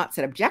we had not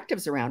set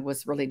objectives around,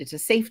 was related to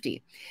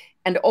safety.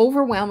 And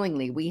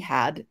overwhelmingly, we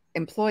had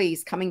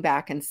employees coming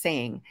back and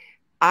saying,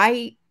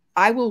 I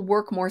will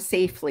work more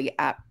safely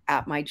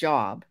at my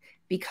job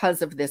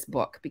because of this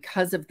book,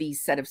 because of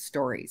these set of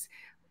stories.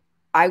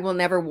 I will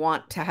never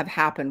want to have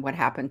happened what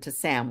happened to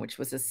Sam, which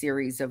was a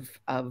series of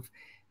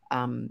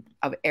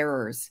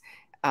errors.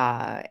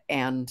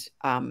 And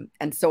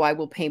so I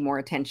will pay more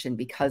attention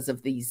because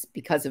of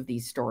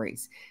these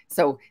stories.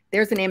 So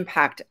there's an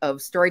impact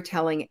of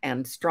storytelling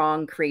and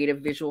strong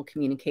creative visual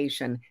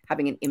communication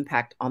having an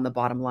impact on the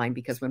bottom line,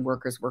 because when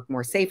workers work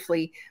more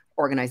safely,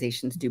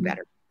 organizations do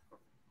better.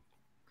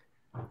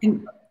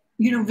 And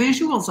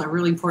visuals are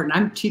really important.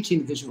 I'm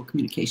teaching a visual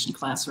communication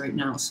class right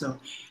now, so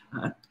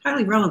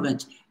highly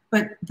relevant.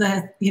 But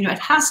it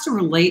has to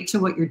relate to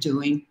what you're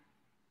doing.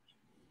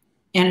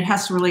 And it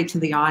has to relate to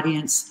the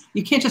audience.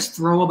 You can't just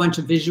throw a bunch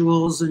of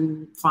visuals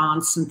and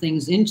fonts and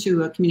things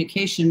into a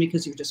communication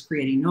because you're just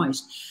creating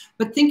noise.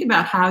 But think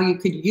about how you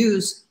could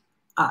use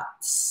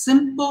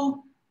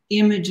simple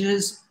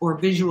images or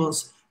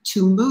visuals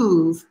to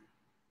move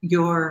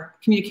your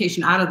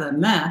communication out of the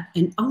meh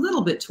and a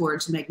little bit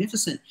towards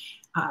magnificent.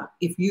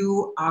 If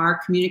you are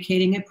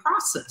communicating a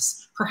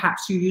process,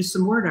 perhaps you use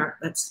some word art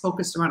that's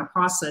focused around a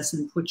process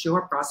and put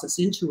your process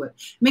into it.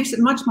 It makes it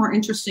much more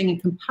interesting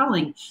and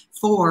compelling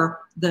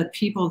for the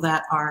people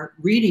that are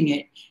reading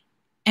it.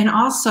 And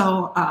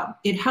also,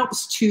 it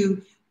helps to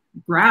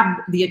grab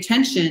the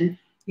attention.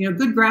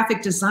 Good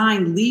graphic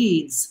design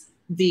leads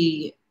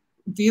the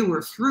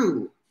viewer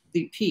through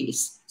the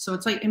piece. So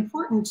it's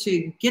important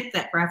to get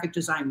that graphic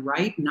design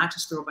right, and not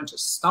just throw a bunch of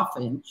stuff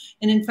in.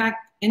 And in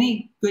fact,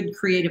 any good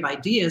creative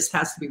ideas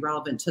has to be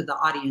relevant to the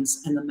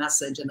audience and the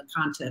message and the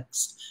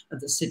context of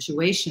the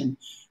situation.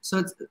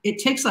 So it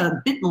takes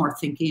a bit more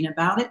thinking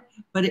about it,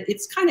 but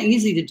it's kind of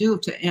easy to do,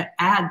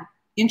 to add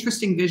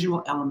interesting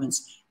visual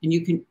elements. And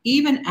you can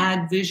even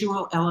add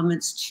visual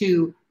elements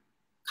to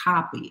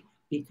copy,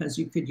 because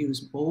you could use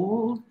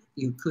bold,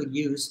 you could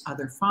use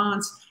other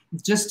fonts,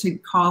 just to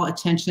call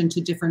attention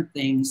to different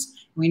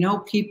things. We know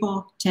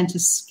people tend to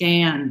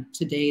scan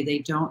today. They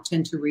don't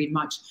tend to read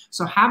much.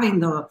 So having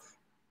the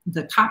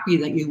copy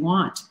that you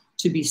want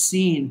to be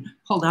seen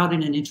pulled out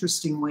in an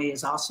interesting way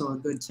is also a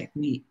good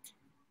technique.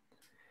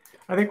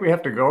 I think we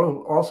have to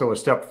go also a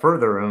step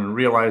further and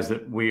realize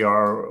that we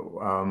are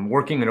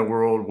working in a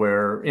world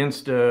where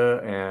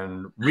Insta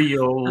and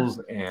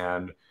Reels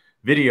and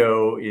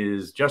video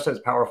is just as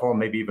powerful,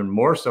 maybe even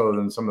more so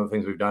than some of the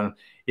things we've done.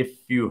 If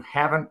you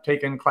haven't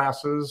taken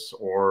classes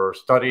or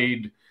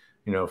studied,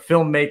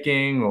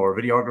 filmmaking or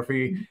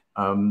videography,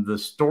 the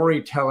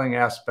storytelling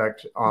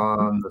aspect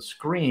on the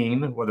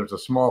screen, whether it's a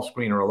small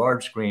screen or a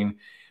large screen,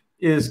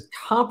 is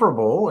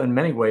comparable in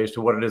many ways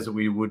to what it is that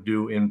we would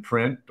do in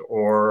print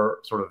or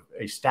sort of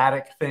a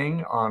static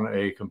thing on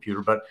a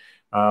computer. But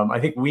I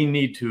think we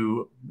need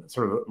to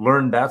sort of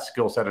learn that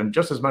skill set. And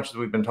just as much as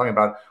we've been talking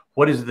about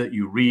what is it that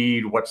you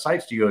read, what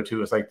sites do you go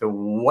to, it's like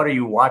what are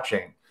you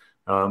watching?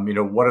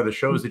 What are the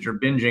shows that you're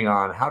binging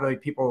on? How do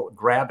people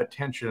grab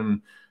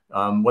attention,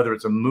 whether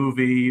it's a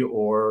movie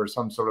or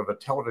some sort of a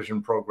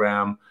television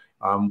program,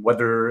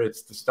 whether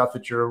it's the stuff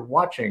that you're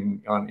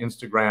watching on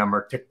Instagram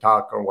or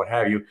TikTok or what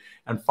have you,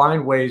 and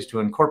find ways to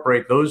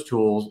incorporate those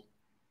tools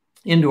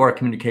into our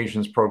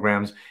communications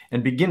programs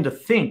and begin to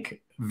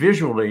think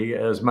visually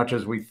as much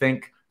as we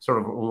think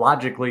sort of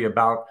logically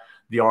about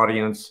the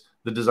audience,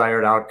 the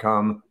desired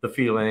outcome, the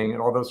feeling,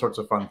 and all those sorts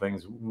of fun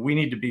things. We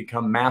need to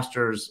become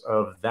masters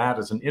of that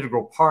as an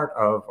integral part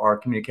of our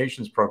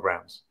communications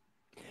programs.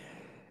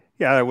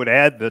 Yeah, I would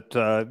add that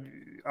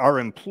our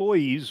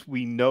employees,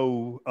 we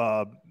know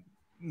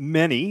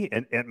many,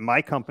 and at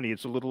my company,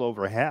 it's a little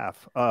over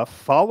half,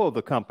 follow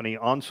the company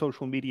on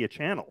social media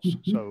channels.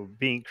 Mm-hmm. So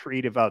being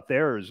creative out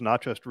there is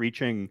not just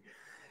reaching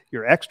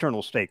your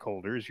external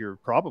stakeholders, you're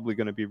probably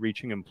going to be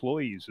reaching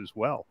employees as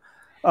well.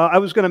 I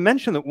was going to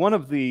mention that one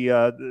of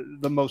the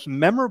most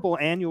memorable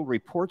annual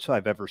reports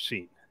I've ever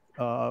seen,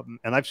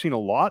 and I've seen a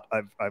lot,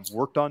 I've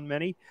worked on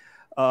many,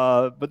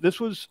 But this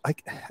was, I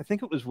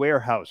think it was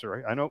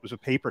Weyerhaeuser. I know it was a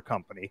paper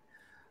company.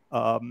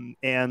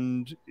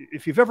 And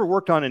if you've ever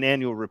worked on an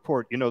annual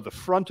report, you know the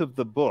front of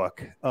the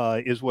book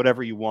is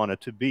whatever you want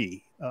it to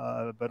be.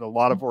 But a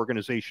lot of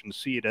organizations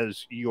see it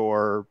as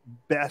your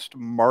best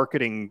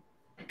marketing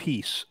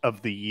piece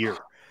of the year.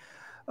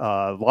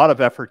 A lot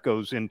of effort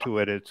goes into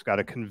it. It's got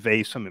to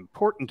convey some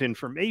important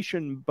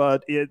information,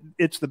 but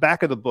it's the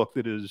back of the book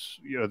that is,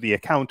 you know, the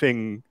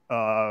accounting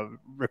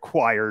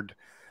required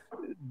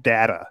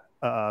data.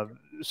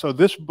 So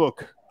this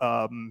book,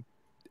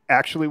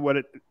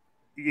 actually,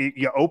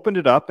 you opened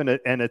it up and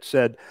it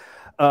said,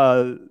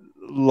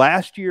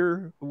 last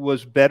year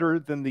was better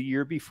than the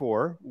year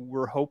before.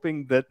 We're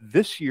hoping that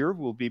this year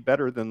will be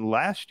better than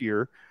last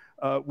year.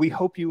 We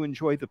hope you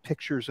enjoy the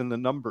pictures and the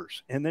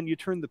numbers. And then you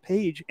turn the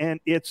page and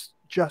it's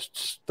just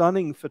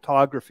stunning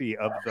photography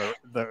of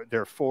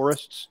their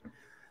forests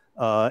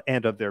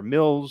and of their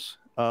mills.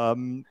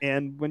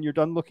 And when you're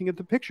done looking at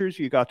the pictures,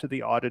 you got to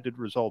the audited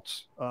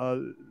results.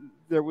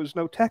 There was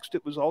no text.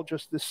 It was all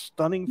just this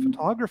stunning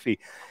photography.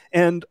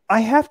 And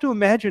I have to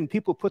imagine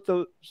people put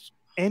those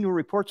annual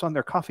reports on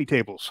their coffee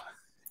tables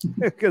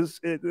because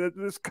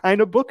this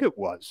kind of book it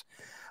was.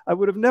 I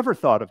would have never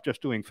thought of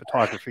just doing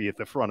photography at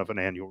the front of an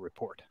annual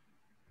report.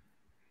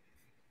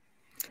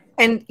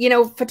 And, you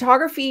know,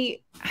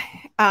 photography,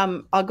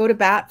 I'll go to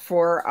bat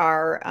for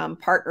our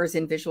partners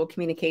in visual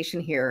communication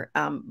here,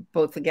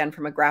 both again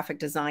from a graphic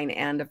design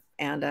and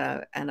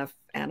a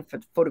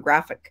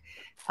photographic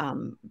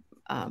point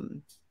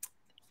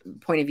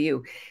of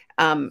view.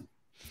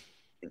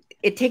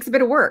 It takes a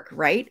bit of work,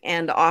 right?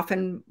 And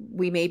often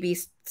we may be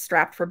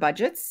strapped for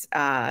budgets.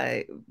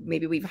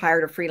 Maybe we've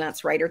hired a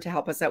freelance writer to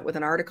help us out with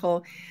an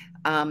article.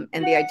 And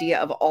the idea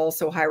of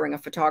also hiring a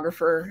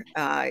photographer,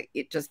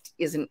 it just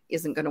isn't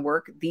going to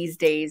work these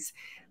days.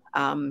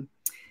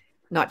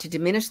 Not to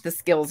diminish the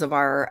skills of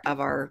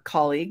our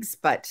colleagues,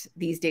 but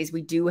these days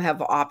we do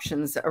have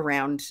options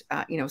around,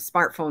 you know,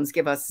 smartphones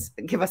give us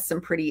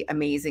some pretty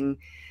amazing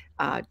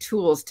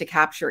tools to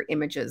capture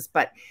images.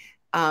 But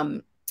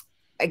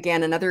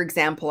again, another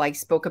example, I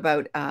spoke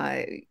about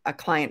a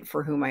client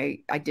for whom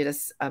I did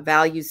a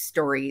values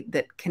story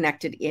that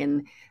connected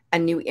in a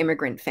new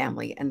immigrant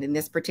family. And in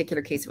this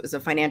particular case, it was a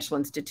financial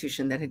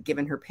institution that had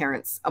given her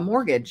parents a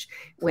mortgage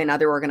when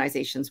other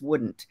organizations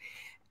wouldn't.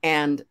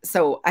 And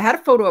so I had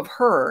a photo of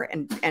her,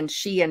 and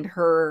she and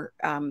her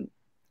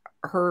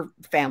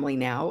family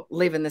now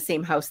live in the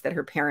same house that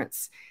her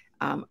parents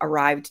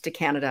arrived to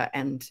Canada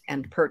and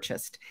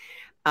purchased.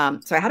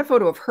 So I had a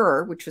photo of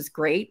her, which was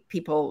great.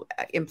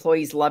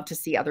 Employees love to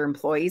see other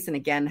employees and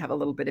again, have a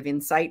little bit of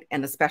insight.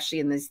 And especially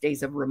in these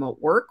days of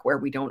remote work where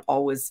we don't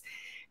always,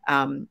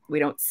 we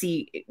don't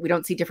see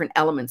different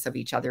elements of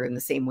each other in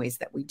the same ways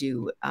that we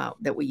do,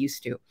 that we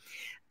used to.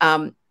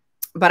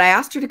 But I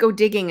asked her to go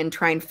digging and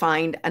try and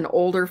find an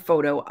older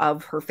photo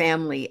of her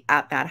family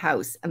at that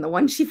house. And the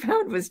one she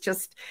found was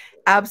just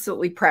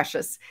absolutely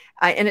precious.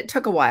 And it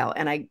took a while.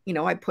 And I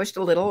pushed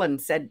a little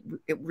and said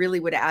it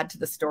really would add to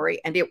the story.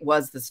 And it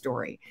was the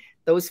story.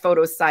 Those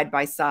photos side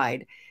by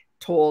side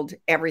told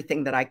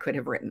everything that I could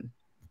have written.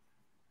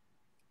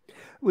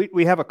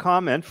 We have a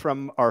comment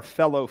from our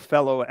fellow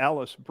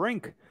Alice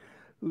Brink,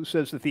 who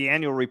says that the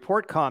annual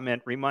report comment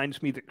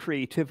reminds me that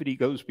creativity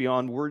goes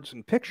beyond words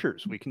and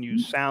pictures. We can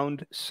use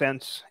sound,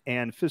 sense,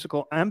 and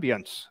physical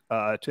ambience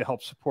to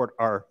help support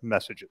our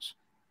messages.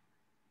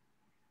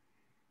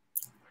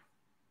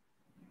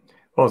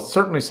 Well,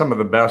 certainly some of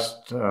the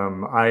best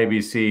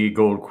IABC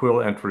gold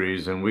quill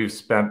entries, and we've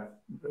spent,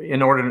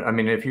 I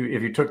mean, if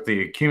you took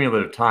the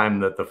cumulative time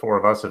that the four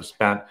of us have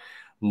spent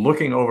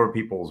looking over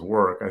people's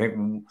work, I think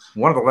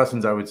one of the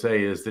lessons I would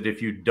say is that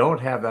if you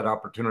don't have that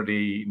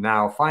opportunity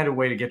now, find a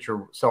way to get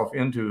yourself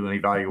into an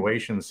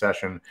evaluation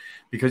session,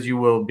 because you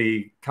will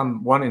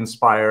become, one,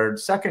 inspired.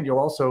 Second, you'll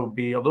also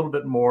be a little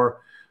bit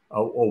more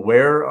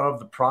aware of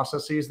the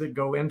processes that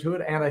go into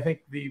it. And I think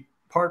the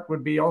part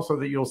would be also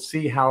that you'll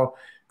see how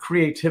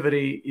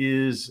creativity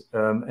is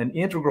an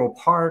integral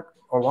part,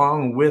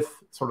 along with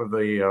sort of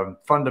the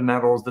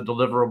fundamentals, the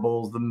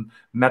deliverables, the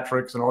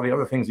metrics, and all the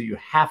other things that you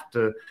have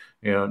to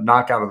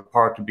knock out of the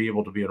park to be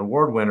able to be an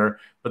award winner.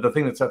 But the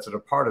thing that sets it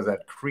apart is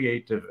that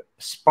creative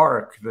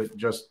spark that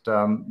just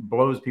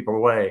blows people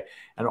away.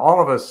 And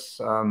all of us,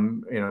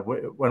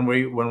 when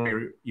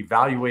we're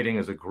evaluating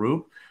as a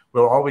group,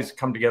 we'll always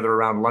come together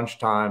around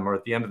lunchtime or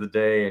at the end of the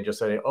day and just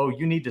say, oh,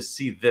 you need to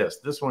see this.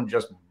 This one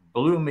just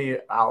blew me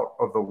out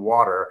of the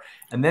water.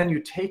 And then you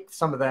take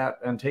some of that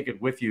and take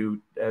it with you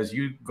as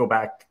you go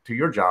back to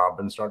your job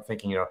and start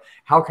thinking,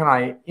 how can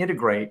I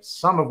integrate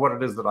some of what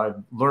it is that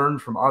I've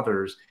learned from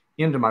others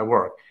into my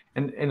work?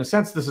 And in a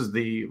sense, this is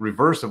the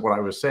reverse of what I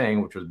was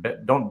saying, which was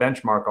don't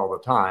benchmark all the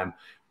time,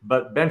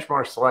 but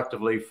benchmark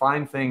selectively,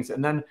 find things,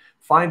 and then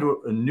find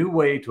a new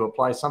way to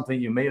apply something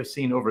you may have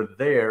seen over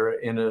there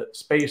in a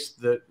space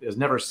that has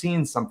never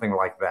seen something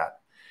like that.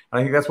 I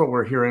think that's what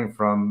we're hearing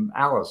from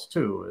Alice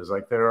too, is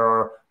like there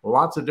are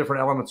lots of different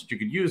elements that you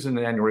could use in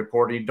the annual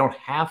report. And you don't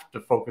have to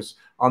focus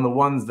on the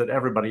ones that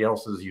everybody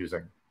else is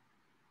using.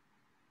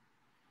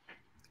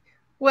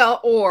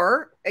 Well,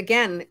 or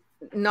again,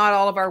 not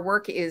all of our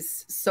work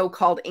is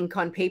so-called ink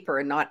on paper,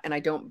 and I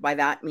don't by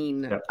that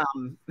mean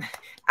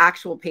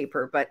actual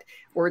paper, but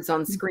words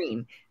on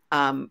screen.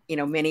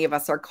 Many of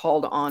us are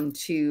called on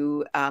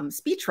to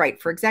speech write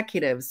for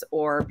executives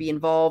or be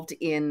involved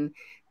in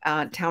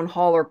town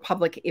hall or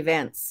public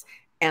events,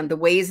 and the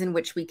ways in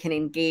which we can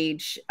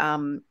engage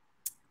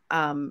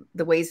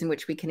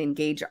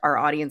our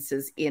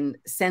audiences in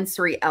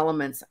sensory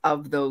elements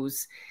of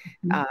those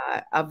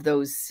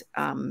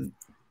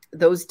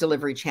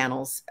delivery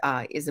channels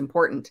is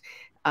important.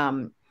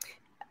 I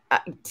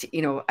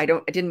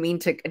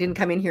didn't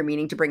come in here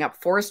meaning to bring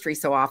up forestry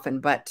so often,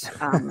 but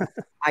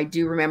I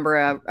do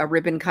remember a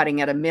ribbon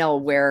cutting at a mill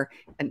where,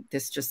 and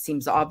this just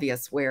seems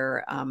obvious,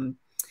 where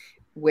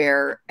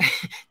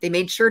they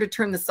made sure to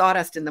turn the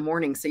sawdust in the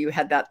morning, so you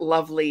had that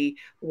lovely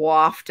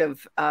waft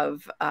of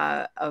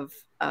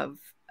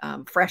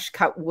fresh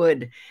cut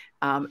wood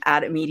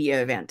at a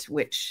media event,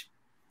 which,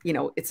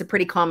 it's a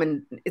pretty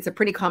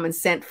common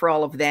scent for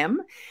all of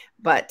them.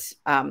 But,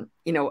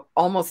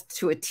 almost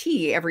to a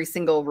T, every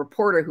single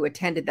reporter who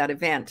attended that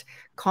event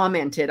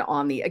commented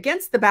on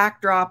against the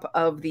backdrop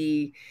of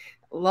the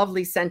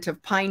lovely scent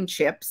of pine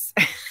chips.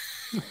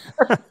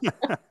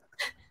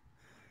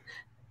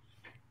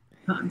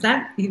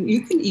 That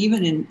you can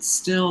even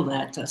instill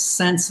that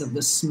sense of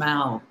the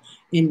smell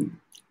in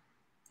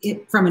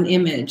it from an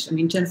image. I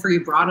mean, Jennifer,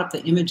 you brought up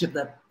the image of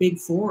the big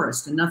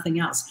forest and nothing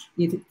else.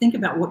 You could think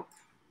about what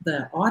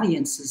the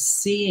audience is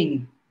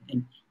seeing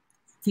and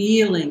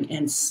feeling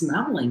and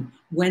smelling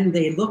when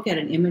they look at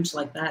an image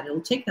like that.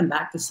 It'll take them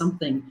back to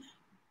something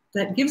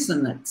that gives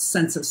them that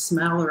sense of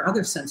smell or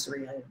other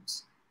sensory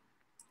items.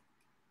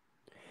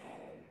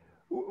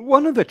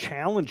 One of the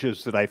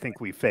challenges that I think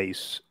we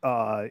face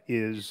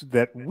is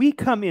that we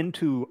come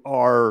into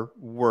our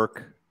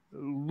work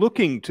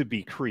looking to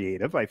be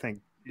creative. I think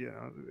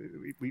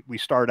we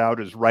start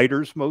out as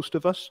writers, most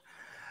of us,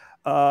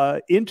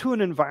 into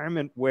an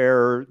environment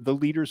where the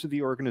leaders of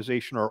the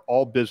organization are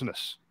all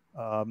business.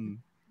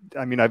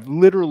 I mean, I've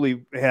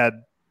literally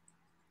had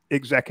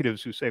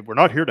executives who say, "We're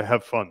not here to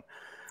have fun."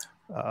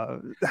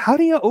 How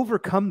do you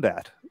overcome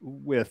that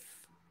with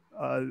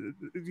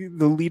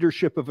the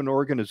leadership of an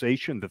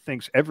organization that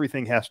thinks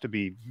everything has to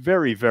be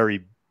very,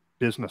 very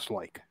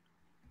business-like?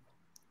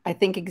 I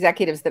think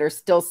executives that are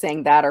still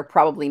saying that are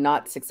probably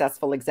not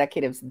successful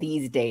executives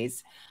these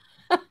days.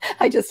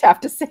 I just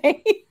have to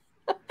say.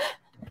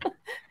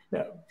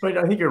 Yeah, but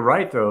I think you're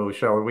right, though,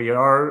 Shelley. We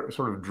are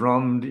sort of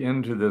drummed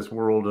into this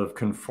world of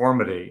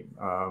conformity.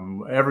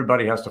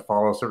 Everybody has to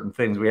follow certain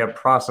things. We have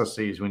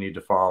processes we need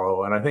to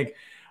follow. And I think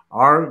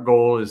our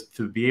goal is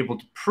to be able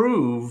to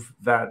prove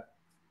that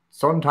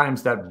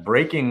sometimes that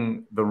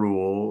breaking the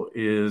rule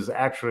is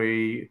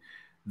actually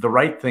the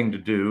right thing to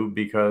do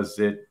because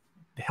it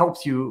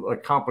helps you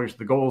accomplish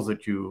the goals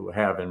that you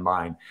have in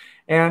mind.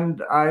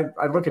 And I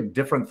look at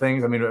different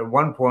things. I mean, at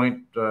one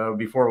point,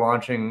 before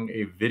launching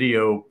a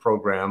video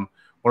program,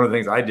 one of the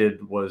things I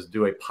did was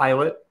do a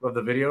pilot of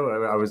the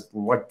video. I was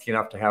lucky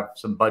enough to have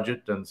some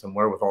budget and some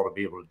wherewithal to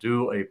be able to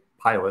do a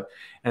pilot.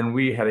 And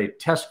we had a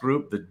test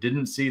group that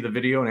didn't see the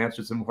video and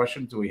answered some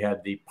questions. We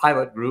had the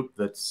pilot group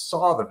that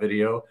saw the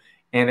video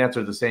and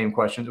answered the same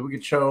questions. We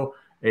could show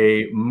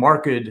a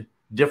marked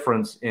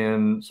difference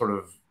in sort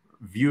of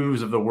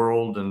views of the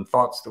world and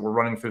thoughts that were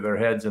running through their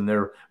heads and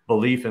their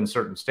belief in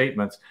certain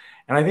statements.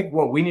 And I think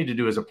what we need to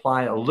do is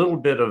apply a little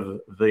bit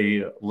of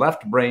the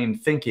left brain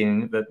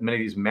thinking that many of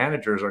these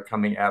managers are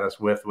coming at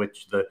us with,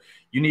 which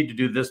you need to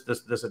do this,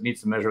 it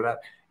needs to measure that,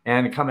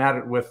 and come at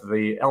it with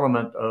the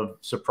element of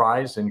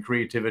surprise and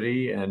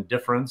creativity and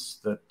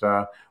difference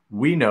that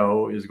we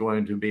know is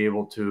going to be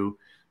able to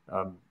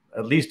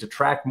at least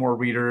attract more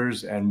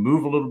readers and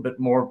move a little bit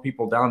more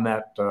people down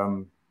that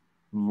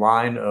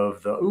line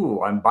of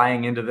ooh, I'm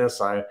buying into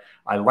this. I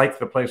like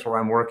the place where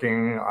I'm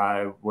working.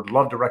 I would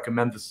love to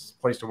recommend this as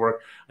a place to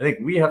work. I think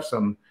we have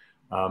some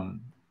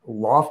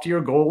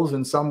loftier goals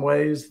in some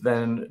ways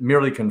than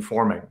merely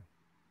conforming.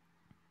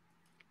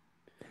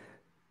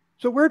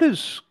 So where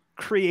does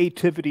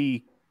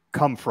creativity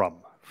come from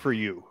for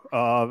you?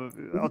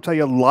 I'll tell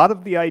you, a lot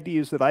of the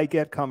ideas that I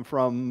get come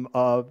from,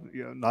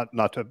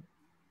 not to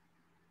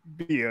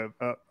be a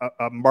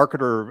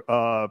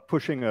marketer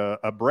pushing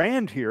a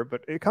brand here,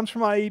 but it comes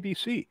from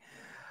IABC.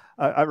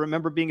 I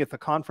remember being at the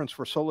conference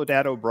where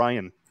Soledad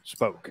O'Brien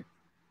spoke,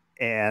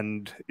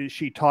 and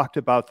she talked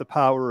about the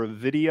power of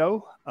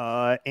video,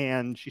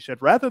 and she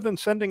said, rather than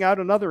sending out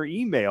another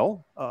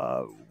email,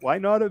 why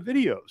not a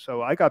video?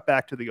 So I got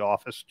back to the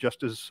office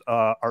just as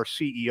our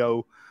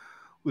CEO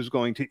was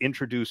going to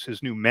introduce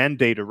his new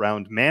mandate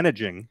around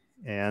managing,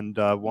 and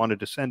wanted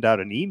to send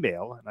out an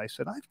email. And I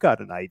said, I've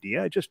got an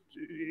idea. I just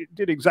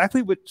did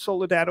exactly what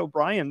Soledad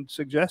O'Brien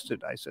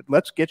suggested. I said,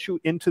 let's get you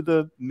into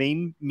the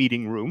main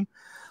meeting room.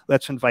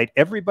 Let's invite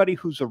everybody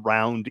who's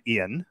around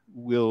in.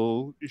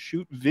 We'll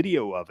shoot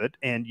video of it,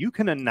 and you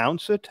can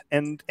announce it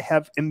and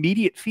have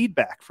immediate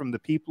feedback from the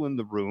people in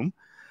the room.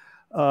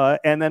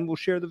 and then we'll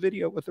share the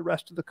video with the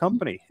rest of the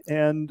company.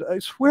 And I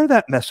swear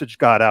that message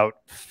got out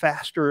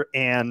faster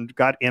and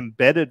got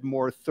embedded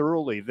more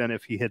thoroughly than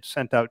if he had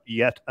sent out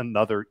yet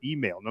another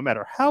email, no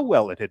matter how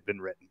well it had been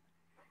written.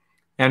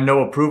 And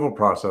no approval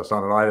process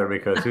on it either,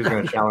 because who's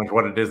going to challenge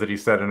what it is that he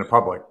said in the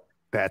public?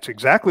 That's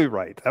exactly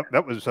right.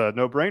 That was a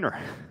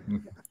no-brainer.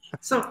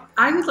 So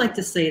I would like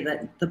to say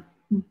that the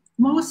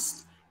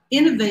most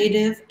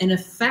innovative and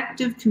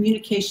effective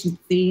communication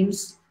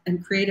themes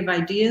and creative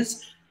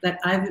ideas that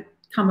I've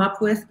come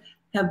up with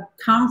have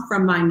come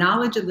from my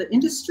knowledge of the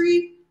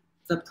industry,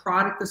 the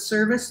product, the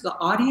service, the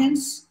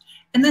audience,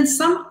 and then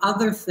some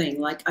other thing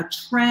like a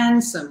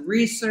trend, some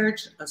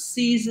research, a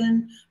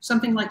season,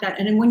 something like that.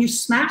 And then when you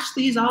smash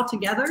these all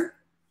together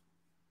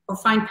or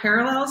find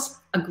parallels,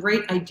 a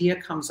great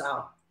idea comes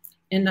out.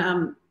 And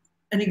an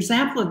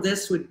example of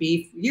this would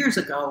be years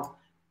ago,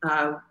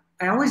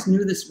 I always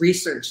knew this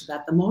research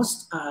that the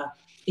most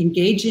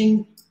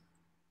engaging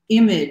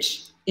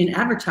image in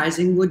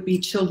advertising would be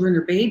children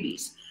or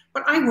babies.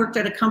 But I worked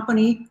at a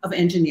company of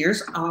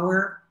engineers.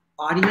 Our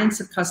audience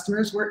of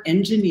customers were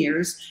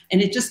engineers,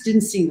 and it just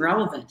didn't seem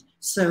relevant.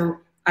 So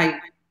I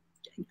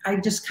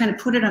just kind of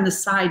put it on the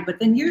side. But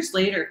then years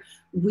later,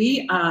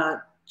 we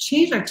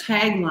changed our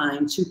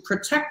tagline to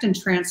protect and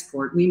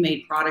transport. We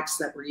made products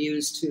that were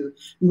used to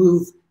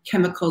move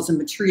chemicals and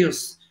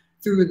materials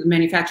through the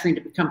manufacturing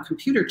to become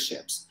computer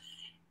chips.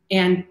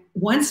 And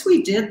once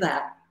we did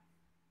that,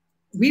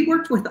 we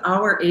worked with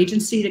our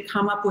agency to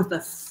come up with a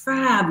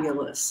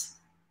fabulous,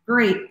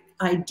 great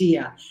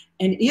idea.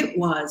 And it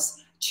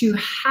was to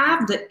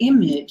have the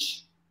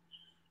image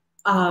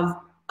of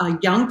a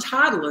young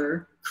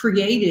toddler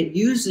created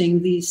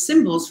using these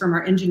symbols from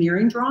our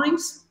engineering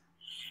drawings.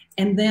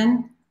 And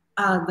then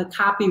the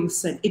copy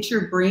said, "It's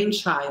your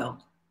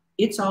brainchild.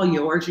 It's all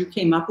yours. You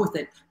came up with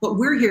it, but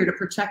we're here to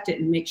protect it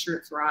and make sure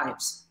it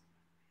thrives."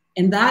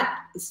 And that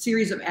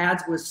series of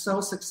ads was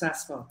so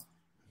successful.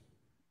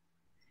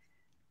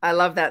 I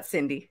love that,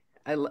 Cindy.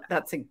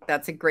 That's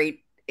a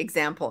great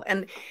example.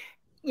 And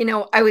you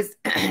know, I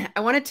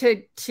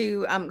wanted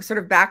to sort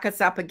of back us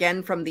up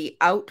again from the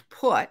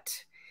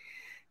output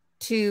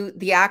to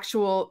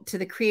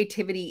the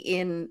creativity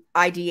in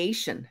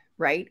ideation,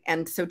 right?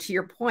 And so to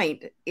your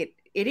point, it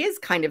is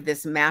kind of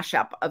this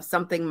mashup of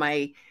something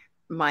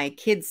my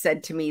kids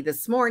said to me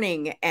this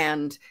morning,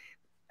 and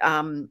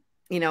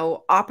you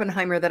know,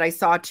 Oppenheimer that I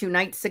saw 2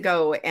 nights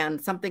ago,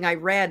 and something I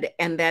read,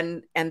 and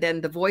then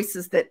the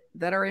voices that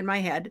are in my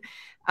head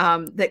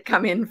that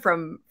come in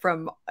from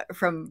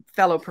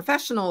fellow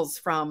professionals,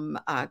 from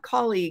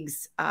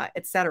colleagues,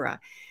 etc.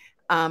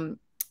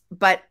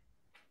 But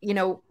you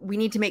know, we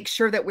need to make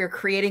sure that we're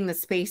creating the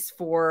space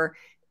for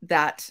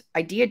that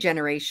idea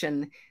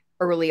generation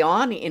early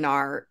on in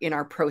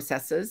our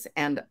processes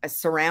and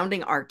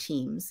surrounding our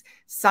teams,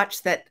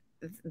 such that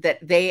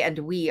they and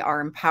we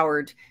are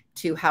empowered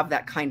to have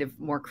that kind of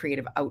more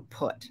creative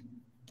output.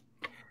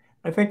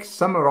 I think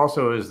some of it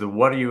also is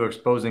what are you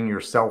exposing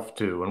yourself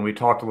to? And we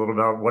talked a little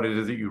about what it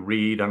is that you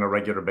read on a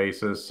regular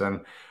basis. And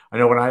I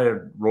know when I had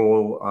a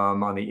role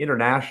on the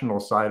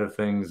international side of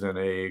things in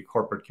a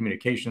corporate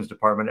communications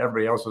department,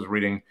 everybody else was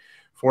reading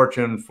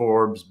Fortune,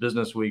 Forbes,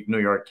 Business Week, New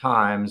York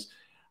Times.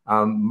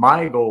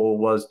 My goal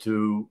was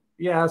to,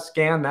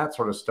 scan that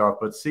sort of stuff,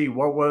 but see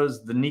what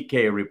was the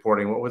Nikkei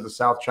reporting, what was the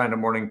South China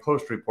Morning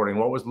Post reporting,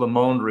 what was Le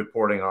Monde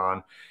reporting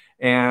on,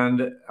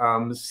 and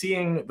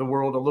seeing the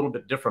world a little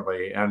bit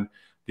differently. And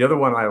the other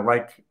one I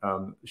like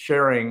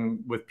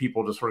sharing with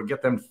people to sort of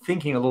get them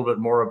thinking a little bit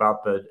more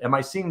about am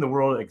I seeing the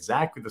world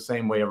exactly the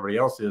same way everybody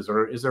else is,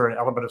 or is there an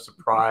element of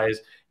surprise,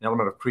 an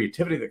element of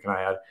creativity that can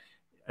I add?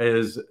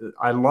 Is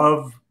I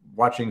love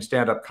watching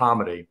stand-up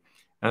comedy,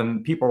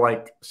 and people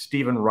like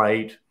Stephen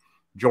Wright,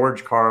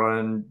 George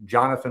Carlin,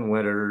 Jonathan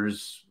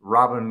Winters,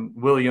 Robin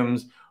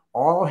Williams,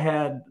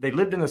 they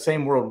lived in the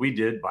same world we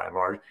did by and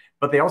large,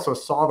 but they also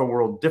saw the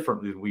world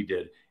differently than we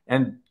did.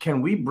 And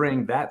can we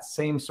bring that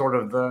same sort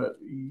of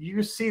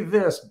you see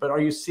this, but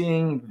are you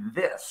seeing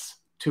this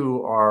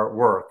to our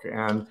work?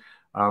 And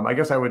I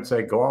guess I would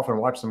say go off and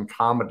watch some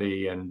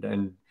comedy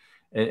and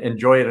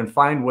enjoy it, and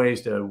find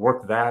ways to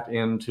work that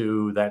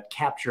into that,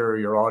 capture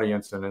your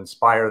audience and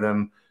inspire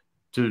them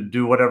to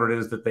do whatever it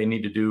is that they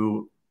need to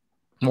do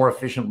more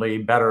efficiently,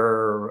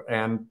 better,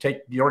 and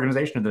take the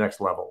organization to the next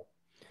level.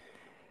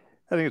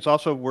 I think it's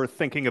also worth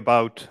thinking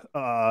about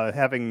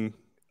having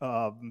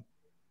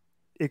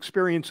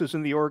experiences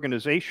in the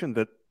organization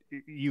that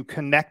you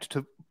connect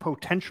to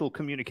potential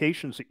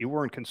communications that you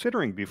weren't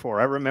considering before.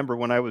 I remember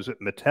when I was at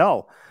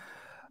Mattel,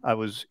 I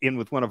was in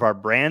with one of our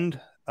brand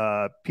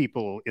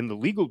people in the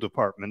legal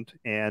department,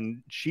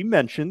 and she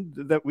mentioned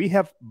that we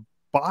have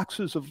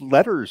boxes of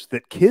letters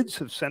that kids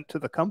have sent to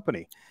the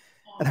company.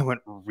 And I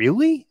went,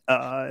 really?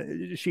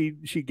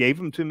 She gave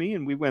them to me,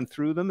 and we went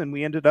through them, and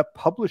we ended up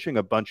publishing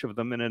a bunch of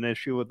them in an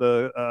issue of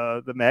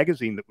the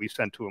magazine that we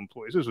sent to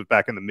employees. This was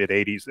back in the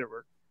mid-'80s. There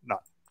were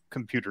not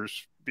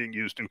computers being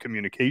used in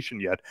communication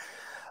yet.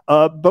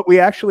 But we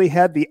actually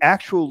had the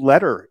actual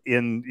letter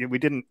we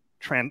didn't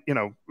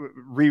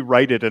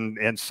rewrite it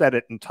and set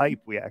it in type.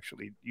 We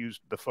actually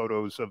used the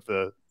photos of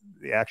the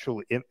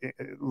actual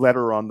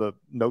letter on the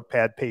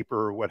notepad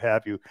paper or what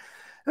have you.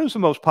 It was the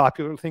most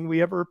popular thing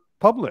we ever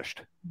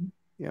published,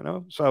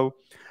 So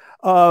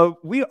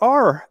we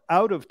are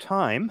out of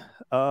time,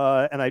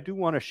 and I do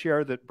want to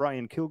share that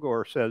Brian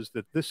Kilgore says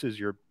that this is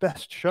your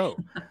best show.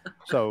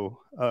 So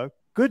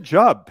good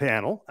job,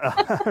 panel.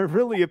 I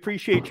really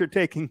appreciate your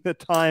taking the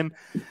time.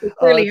 We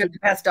clearly had the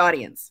best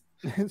audience.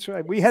 That's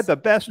right. We had the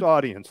best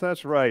audience.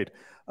 That's right,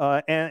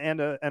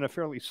 and a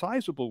fairly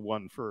sizable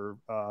one for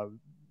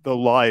the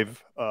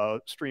live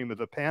stream of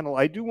the panel.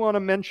 I do want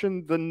to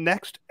mention the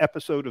next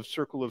episode of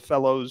Circle of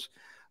Fellows.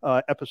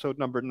 Episode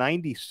number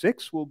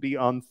 96 will be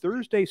on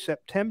Thursday,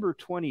 September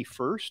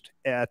 21st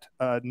at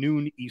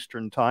noon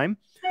Eastern time.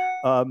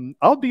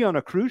 I'll be on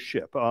a cruise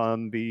ship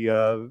on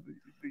the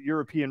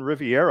European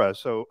Riviera.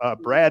 So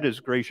Brad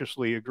has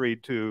graciously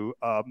agreed to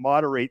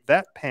moderate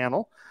that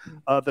panel.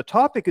 The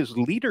topic is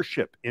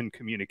leadership in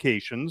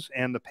communications,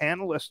 and the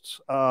panelists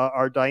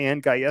are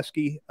Diane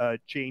Gajewski,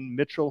 Jane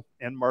Mitchell,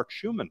 and Mark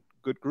Schumann.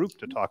 Good group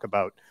to talk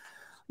about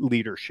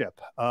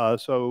leadership.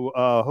 So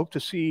hope to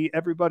see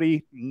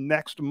everybody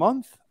next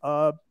month.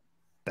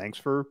 Thanks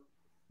for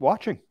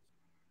watching.